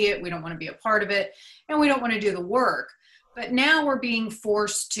want to see it. We don't want to be a part of it, and we don't want to do the work. But now we're being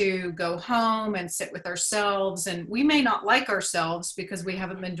forced to go home and sit with ourselves, and we may not like ourselves because we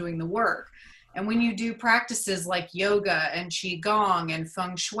haven't been doing the work. And when you do practices like yoga and qigong and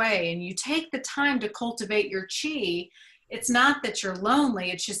feng shui, and you take the time to cultivate your qi, it's not that you're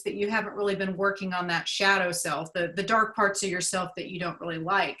lonely, it's just that you haven't really been working on that shadow self, the dark parts of yourself that you don't really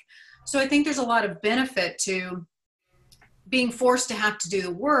like. So I think there's a lot of benefit to being forced to have to do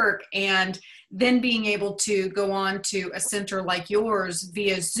the work, and then being able to go on to a center like yours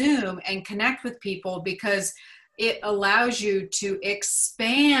via Zoom and connect with people, because it allows you to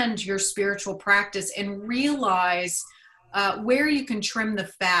expand your spiritual practice and realize where you can trim the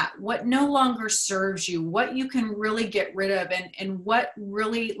fat, what no longer serves you, what you can really get rid of, and what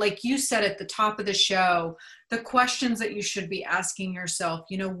really, like you said at the top of the show, the questions that you should be asking yourself.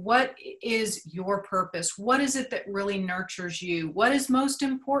 What is your purpose? What is it that really nurtures you? What is most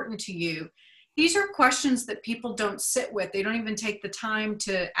important to you? These are questions that people don't sit with. They don't even take the time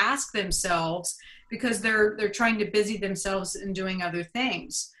to ask themselves because they're trying to busy themselves in doing other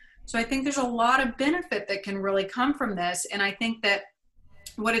things. So I think there's a lot of benefit that can really come from this. And I think that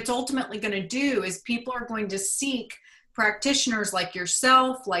what it's ultimately going to do is people are going to seek practitioners like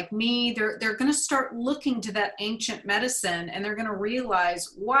yourself, like me. They're going to start looking to that ancient medicine, and they're going to realize,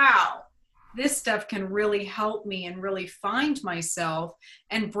 wow, this stuff can really help me and really find myself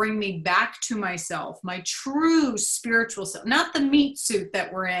and bring me back to myself, my true spiritual self, not the meat suit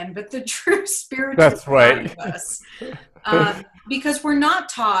that we're in, but the true spiritual That's right. side of us. Because we're not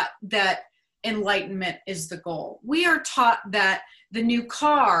taught that enlightenment is the goal. We are taught that the new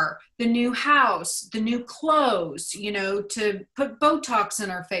car, the new house, the new clothes, to put Botox in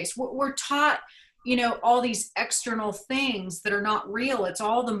our face. We're taught, all these external things that are not real. It's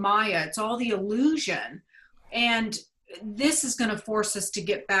all the Maya. It's all the illusion. And this is going to force us to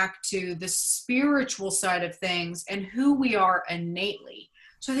get back to the spiritual side of things and who we are innately.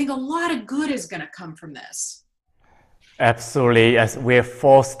 So I think a lot of good is going to come from this. Absolutely. As we're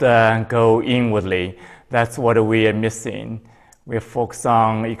forced to go inwardly, that's what we are missing. We're focused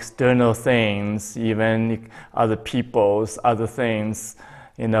on external things, even other people's, other things,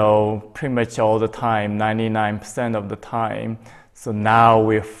 pretty much all the time, 99% of the time. So now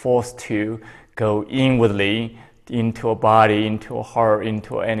we're forced to go inwardly into a body, into a heart,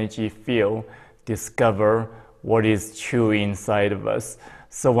 into an energy field, discover what is true inside of us.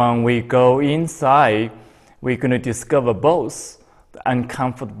 So when we go inside, we're going to discover both the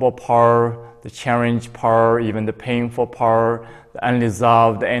uncomfortable part, the challenge part, even the painful part, the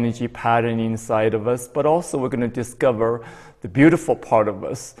unresolved energy pattern inside of us, but also we're going to discover the beautiful part of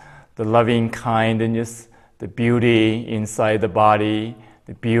us, the loving kindness, the beauty inside the body,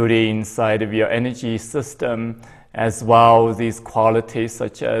 the beauty inside of your energy system, as well as these qualities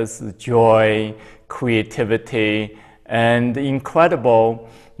such as joy, creativity, and the incredible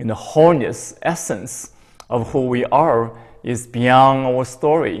wholeness, essence of who we are is beyond our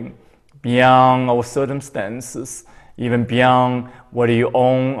story, beyond our circumstances, even beyond whether you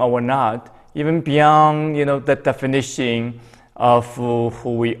own or not, even beyond the definition of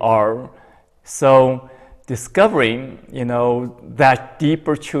who we are. So discovering, that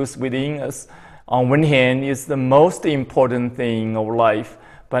deeper truth within us, on one hand, is the most important thing of life,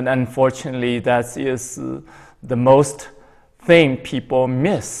 but unfortunately, that is the most thing people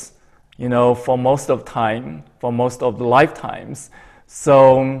miss, for most of time, for most of the lifetimes.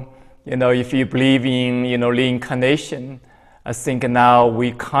 So, if you believe in, reincarnation, I think now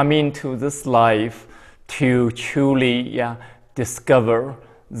we come into this life to truly, discover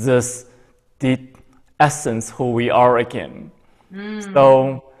this deep essence who we are again.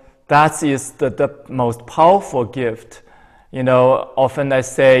 So that is the most powerful gift. Often I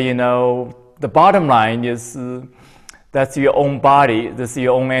say, the bottom line is that's your own body, that's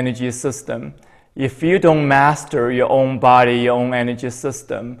your own energy system. If you don't master your own body, your own energy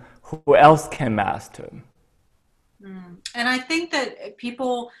system, who else can master? And I think that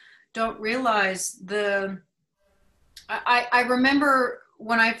people don't realize I remember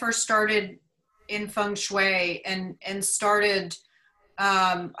when I first started in Feng Shui and started,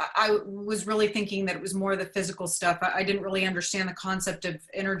 I was really thinking that it was more the physical stuff. I didn't really understand the concept of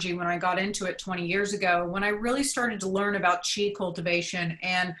energy when I got into it 20 years ago. When I really started to learn about qi cultivation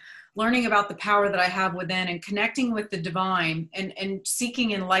and learning about the power that I have within and connecting with the divine and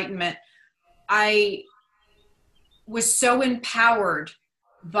seeking enlightenment, I was so empowered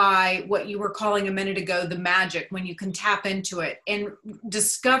by what you were calling a minute ago, the magic, when you can tap into it, and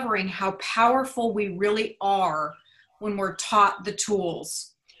discovering how powerful we really are when we're taught the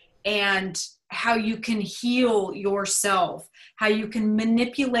tools, and how you can heal yourself, how you can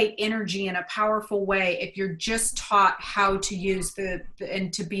manipulate energy in a powerful way if you're just taught how to use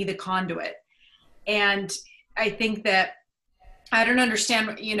and to be the conduit. And I think that I don't understand,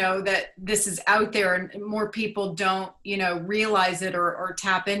 that this is out there and more people don't, realize it or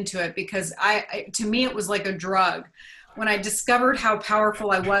tap into it, because to me, it was like a drug. When I discovered how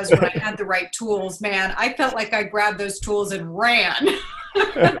powerful I was when I had the right tools, man, I felt like I grabbed those tools and ran.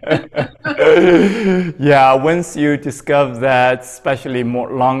 Yeah, once you discover that, especially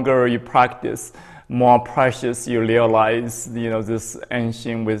more longer you practice, more precious you realize, this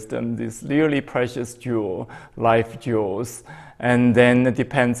ancient wisdom, this really precious jewel, life jewels. And then it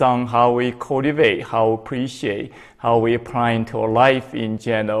depends on how we cultivate, how we appreciate, how we apply into our life in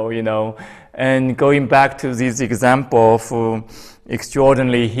general, And going back to this example of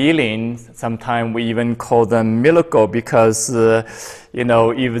extraordinary healing, sometimes we even call them miracle because,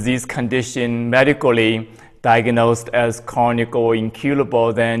 if this condition medically diagnosed as chronic or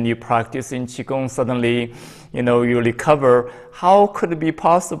incurable, then you practice in Qigong, suddenly, you recover. How could it be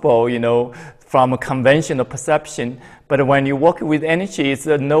possible, from a conventional perception? But when you work with energy, it's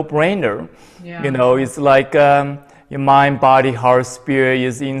a no-brainer. Yeah. It's like your mind, body, heart, spirit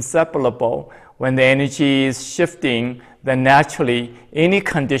is inseparable. When the energy is shifting, then naturally any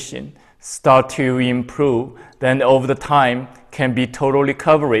condition start to improve. Then over the time can be total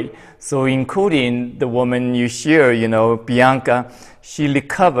recovery. So including the woman you share, Bianca, she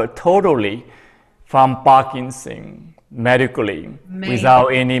recovered totally from Parkinson medically. Amazing. Without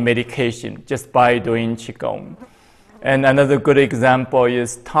any medication, just by doing Qigong. And another good example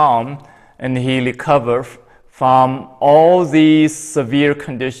is Tom, and he recovered from all these severe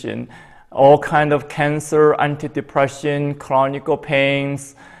conditions, all kind of cancer, antidepressant, chronic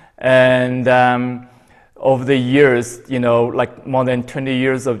pains, and over the years, like more than 20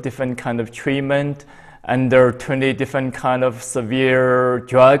 years of different kind of treatment, under 20 different kind of severe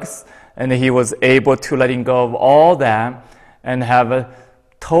drugs, and he was able to letting go of all that and have a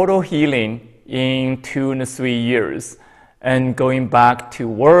total healing in 2 to 3 years, and going back to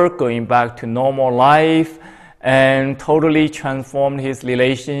work, going back to normal life, and totally transformed his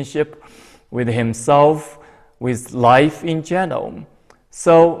relationship with himself, with life in general.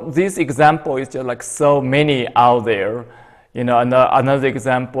 So this example is just like so many out there. Another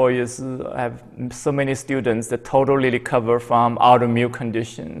example is I have so many students that totally recover from autoimmune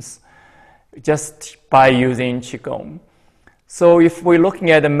conditions just by using Qigong. So if we're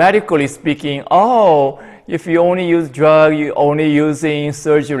looking at it medically speaking, if you only use drug, you only using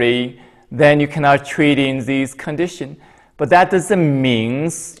surgery, then you cannot treat in these conditions. But that doesn't mean,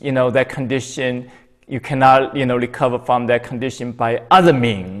 that condition, you cannot, recover from that condition by other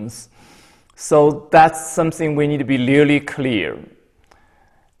means. So that's something we need to be really clear.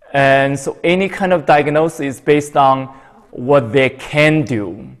 And so any kind of diagnosis is based on what they can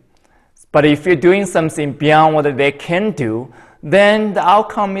do. But if you're doing something beyond what they can do, then the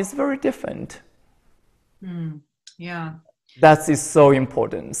outcome is very different. Yeah. That is so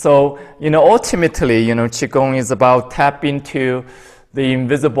important. So, ultimately, Qigong is about tap into the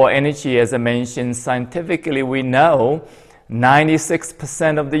invisible energy. As I mentioned, scientifically, we know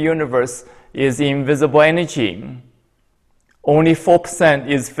 96% of the universe is invisible energy. Only 4%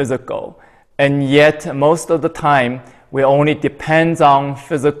 is physical. And yet, most of the time, we only depend on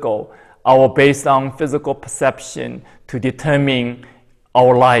physical, or based on physical perception to determine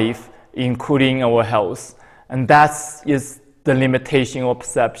our life, including our health. And that is the limitation of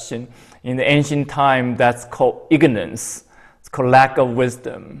perception. In the ancient time, that's called ignorance. It's called lack of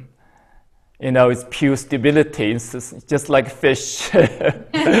wisdom. It's pure stability. It's just like fish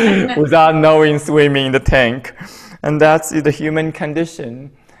without knowing swimming in the tank. And that's the human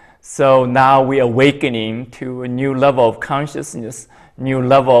condition. So now we're awakening to a new level of consciousness, new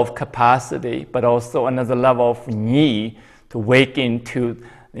level of capacity, but also another level of need to awaken to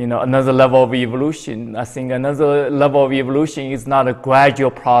another level of evolution. I think another level of evolution is not a gradual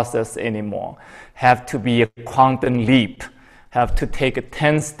process anymore. Have to be a quantum leap. Have to take a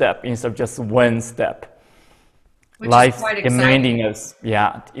 10 step instead of just one step. Which Life is quite exciting. demanding us,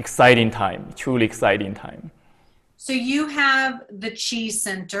 exciting time, truly exciting time. So you have the Chi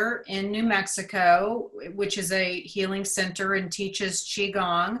Center in New Mexico, which is a healing center and teaches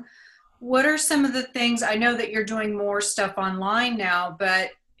Qigong. What are some of the things, I know that you're doing more stuff online now,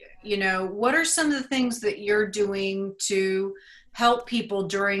 but what are some of the things that you're doing to help people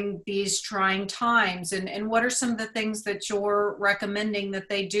during these trying times? And what are some of the things that you're recommending that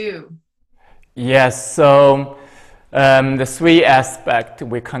they do? Yes, so the three aspects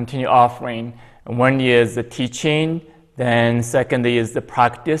we continue offering. One is the teaching, then second is the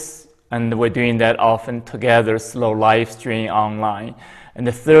practice, and we're doing that often together, slow live stream online. And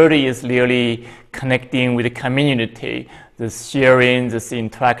the third is really connecting with the community, the sharing, this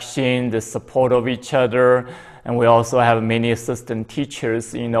interaction, the support of each other. And we also have many assistant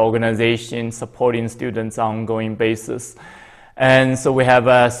teachers in the organization supporting students on an ongoing basis. And so we have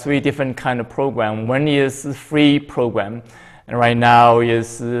 3 different kind of program. One is a free program. And right now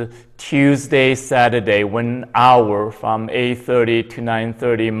is Tuesday, Saturday, 1 hour from 8:30 to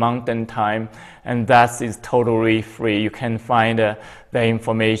 9:30 Mountain Time. And that is totally free. You can find the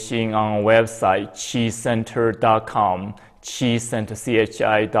information on our website, chicenter.com, chicenter,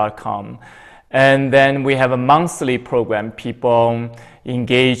 CHI.com. And then we have a monthly program. People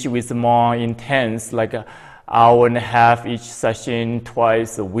engage with more intense, like an hour and a half each session,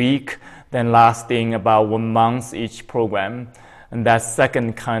 twice a week, then lasting about 1 month each program. And that's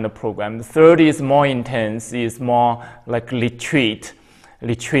second kind of program. The third is more intense, is more like retreat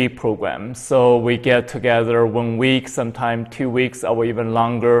program. So we get together 1 week, sometimes 2 weeks, or even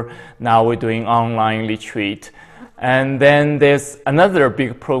longer. Now we're doing online retreat. And then there's another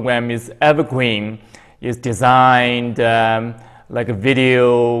big program is Evergreen. It's designed like a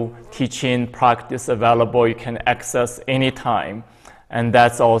video teaching practice available. You can access anytime. And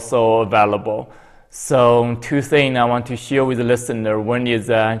that's also available. So 2 things I want to share with the listener. One is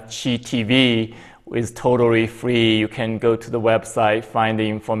Chi TV is totally free. You can go to the website, find the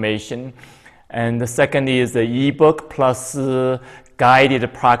information. And the second is the ebook plus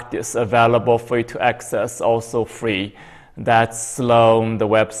guided practice available for you to access, also free. That's on the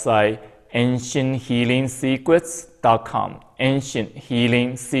website, ancienthealingsecrets.com,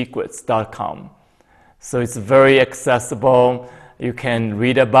 ancienthealingsecrets.com. So it's very accessible. You can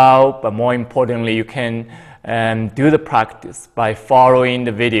read about, but more importantly, you can do the practice by following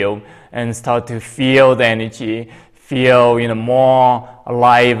the video and start to feel the energy, feel more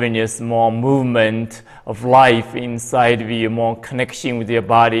aliveness, more movement of life inside of you, more connection with your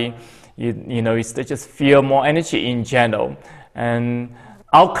body. You just feel more energy in general. And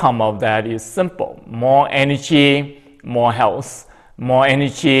outcome of that is simple. More energy, more health. More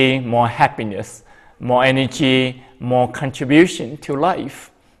energy, more happiness. More energy, more contribution to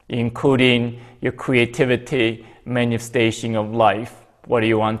life, including your creativity, manifestation of life. What do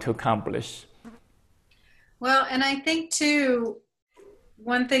you want to accomplish? Well, and I think too,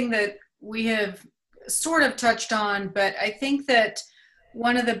 one thing that we have sort of touched on, but I think that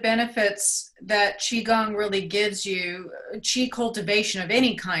one of the benefits that Qigong really gives you, Qi cultivation of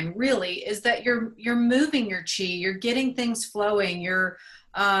any kind really, is that you're moving your Qi, you're getting things flowing, you're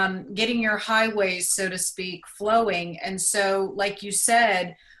getting your highways, so to speak, flowing. And so, like you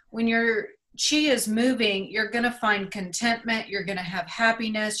said, when your Qi is moving, you're going to find contentment, you're going to have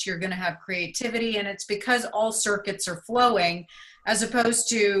happiness, you're going to have creativity, and it's because all circuits are flowing, as opposed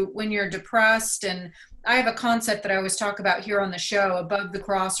to when you're depressed. And I have a concept that I always talk about here on the show, above the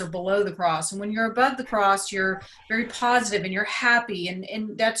cross or below the cross. And when you're above the cross, you're very positive and you're happy,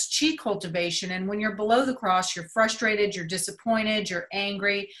 and that's Qi cultivation. And when you're below the cross, you're frustrated, you're disappointed, you're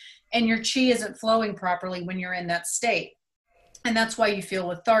angry, and your Qi isn't flowing properly when you're in that state. And that's why you feel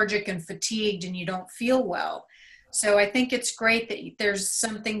lethargic and fatigued and you don't feel well. So I think it's great that there's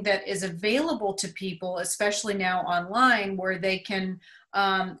something that is available to people, especially now online, where they can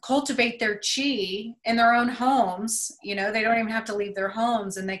cultivate their chi in their own homes. You know, they don't even have to leave their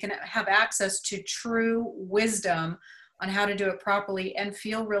homes, and they can have access to true wisdom on how to do it properly and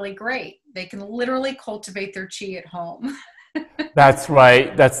feel really great. They can literally cultivate their chi at home. That's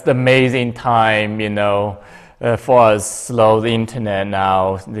right. That's the amazing time, for us. Slow the internet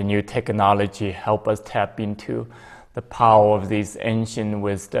now, the new technology help us tap into the power of this ancient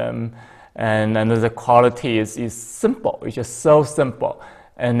wisdom. And another quality is simple. It's just so simple,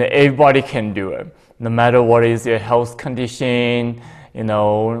 and everybody can do it, no matter what is your health condition,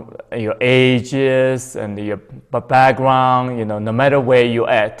 your ages and your background. No matter where you're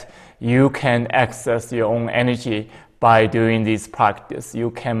at, you can access your own energy by doing this practice. You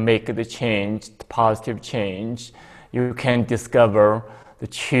can make the change, the positive change. You can discover the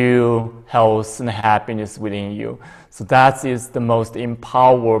true health and happiness within you. So that is the most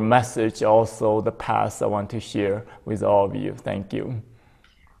empowered message, also the path I want to share with all of you. Thank you.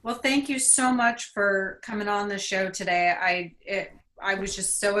 Well, thank you so much for coming on the show today. I was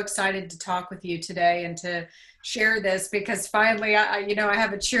just so excited to talk with you today and to share this, because finally, I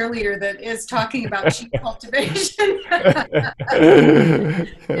have a cheerleader that is talking about chi cultivation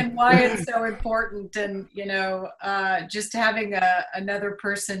and why it's so important. And, just having another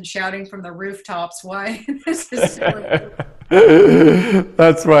person shouting from the rooftops why this is so important.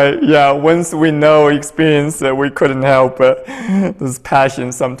 That's right. Yeah. Once we experience that we couldn't help it. This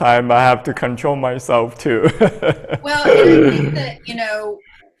passion, sometimes I have to control myself too. Well, and I think that,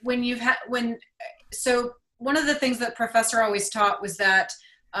 so one of the things that Professor always taught was that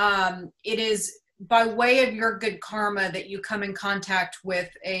it is by way of your good karma that you come in contact with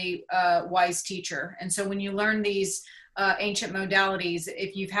a wise teacher. And so when you learn these ancient modalities,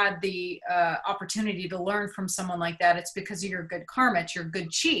 if you've had the opportunity to learn from someone like that, it's because of your good karma, it's your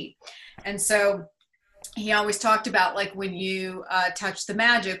good chi. And so he always talked about, like, when you touch the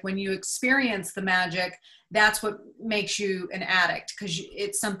magic, when you experience the magic, that's what makes you an addict, because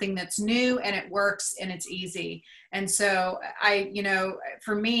it's something that's new and it works and it's easy. And so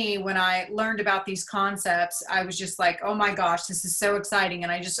for me, when I learned about these concepts, I was just like, oh my gosh, this is so exciting.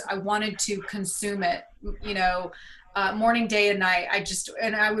 And I wanted to consume it, morning, day, and night. I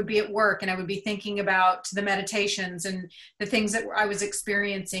would be at work and I would be thinking about the meditations and the things that I was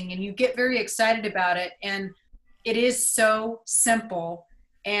experiencing, and you get very excited about it. And it is so simple.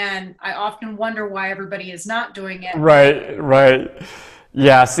 And I often wonder why everybody is not doing it. Right.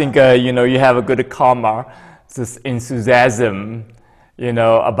 Yeah, I think, you have a good karma, this enthusiasm,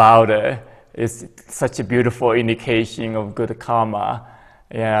 about it. It's such a beautiful indication of good karma.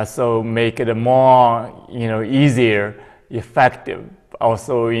 Yeah, so make it more, easier, effective,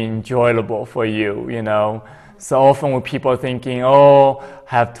 also enjoyable for you. So often when people are thinking, I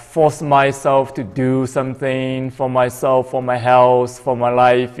have to force myself to do something for myself, for my health, for my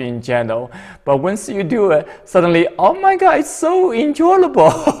life in general. But once you do it, suddenly, oh my God, it's so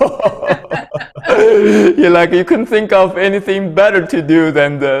enjoyable. You couldn't think of anything better to do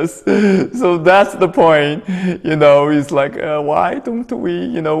than this. So that's the point, it's like, why don't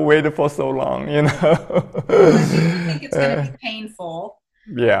we, wait for so long, I think it's going to be painful.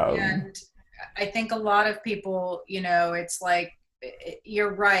 Yeah. And I think a lot of people, it's like,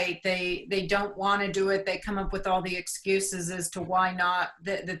 you're right. They don't want to do it. They come up with all the excuses as to why not,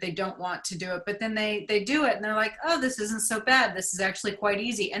 that they don't want to do it. But then they do it and they're like, oh, this isn't so bad. This is actually quite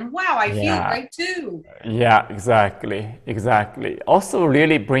easy. And wow, I feel great too. Yeah, exactly. Also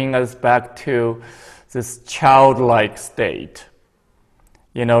really bring us back to this childlike state.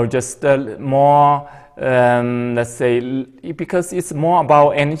 Just more, let's say, because it's more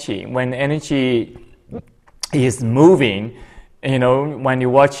about energy. When energy is moving, when you're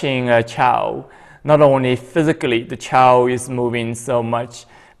watching a child, not only physically the child is moving so much,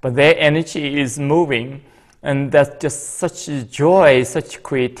 but their energy is moving. And that's just such joy, such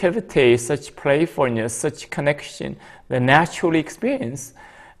creativity, such playfulness, such connection they naturally experience.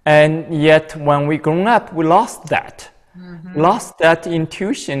 And yet when we grown up, we lost that. Mm-hmm. Lost that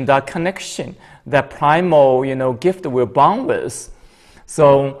intuition, that connection, that primal, gift we're born with.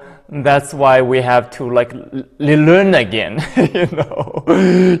 So that's why we have to learn again,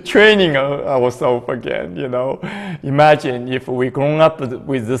 training ourselves again, Imagine if we grown up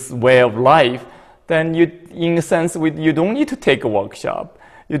with this way of life, then in a sense, you don't need to take a workshop.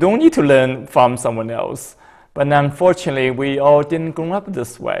 You don't need to learn from someone else. But unfortunately, we all didn't grow up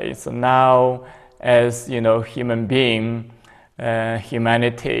this way. So now, as human being,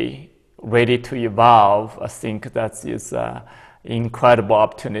 humanity ready to evolve, I think that is incredible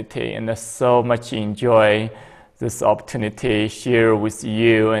opportunity, and I so much enjoy this opportunity share with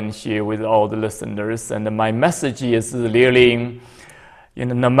you and share with all the listeners. And my message is really,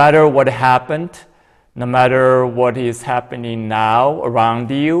 no matter what happened, no matter what is happening now around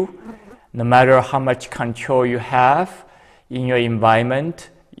you, no matter how much control you have in your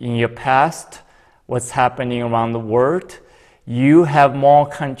environment, in your past, what's happening around the world, you have more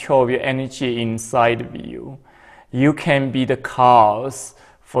control of your energy inside of you. You can be the cause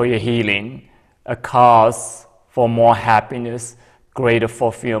for your healing, a cause for more happiness, greater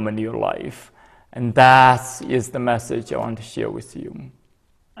fulfillment in your life. And that is the message I want to share with you.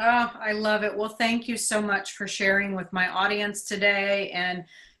 Oh, I love it. Well, thank you so much for sharing with my audience today and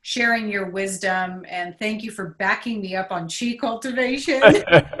sharing your wisdom. And thank you for backing me up on chi cultivation.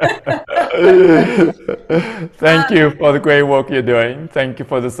 Thank you for the great work you're doing. Thank you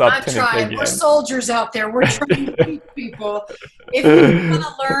for this opportunity. I'm trying. Again. We're soldiers out there. We're trying to teach people. If you want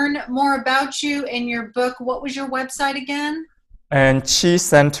to learn more about you and your book, what was your website again? And Chi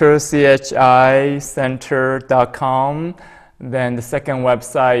Center, CHICenter.com. Then the second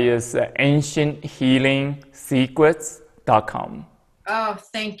website is ancienthealingsecrets.com. Oh,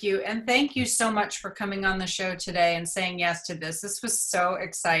 thank you. And thank you so much for coming on the show today and saying yes to this. This was so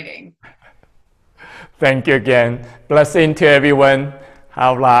exciting. Thank you again. Blessing to everyone.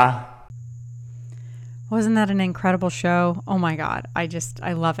 Howla. Wasn't that an incredible show? Oh my God. I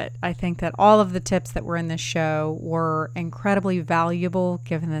love it. I think that all of the tips that were in this show were incredibly valuable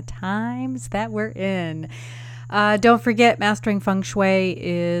given the times that we're in. Don't forget, Mastering Feng Shui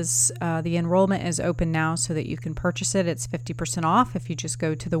is, the enrollment is open now so that you can purchase it. It's 50% off if you just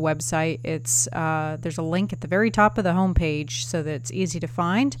go to the website. There's a link at the very top of the homepage so that it's easy to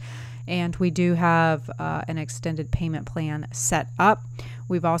find. And we do have an extended payment plan set up.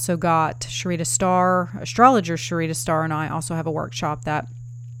 We've also got Sharita Starr, astrologer Sharita Starr, and I also have a workshop that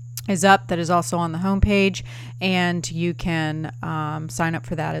is up that is also on the homepage, and you can sign up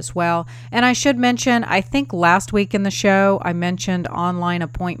for that as well. And I should mention, I think last week in the show I mentioned online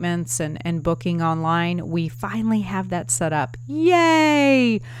appointments and booking online. We finally have that set up.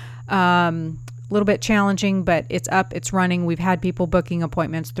 Yay! A little bit challenging, but it's up, it's running. We've had people booking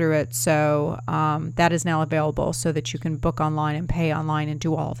appointments through it, so that is now available so that you can book online and pay online and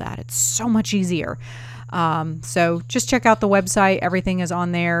do all of that. It's so much easier. So just check out the website. Everything is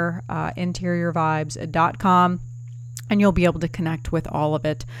on there, interiorvibes.com, and you'll be able to connect with all of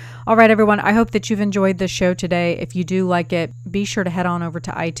it. All right, everyone, I hope that you've enjoyed this show today. If you do like it, be sure to head on over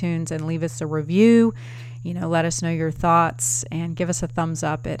to iTunes and leave us a review. Let us know your thoughts and give us a thumbs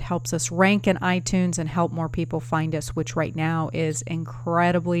up. It helps us rank in iTunes and help more people find us, which right now is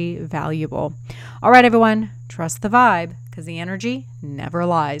incredibly valuable. All right, everyone, trust the vibe because the energy never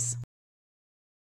lies.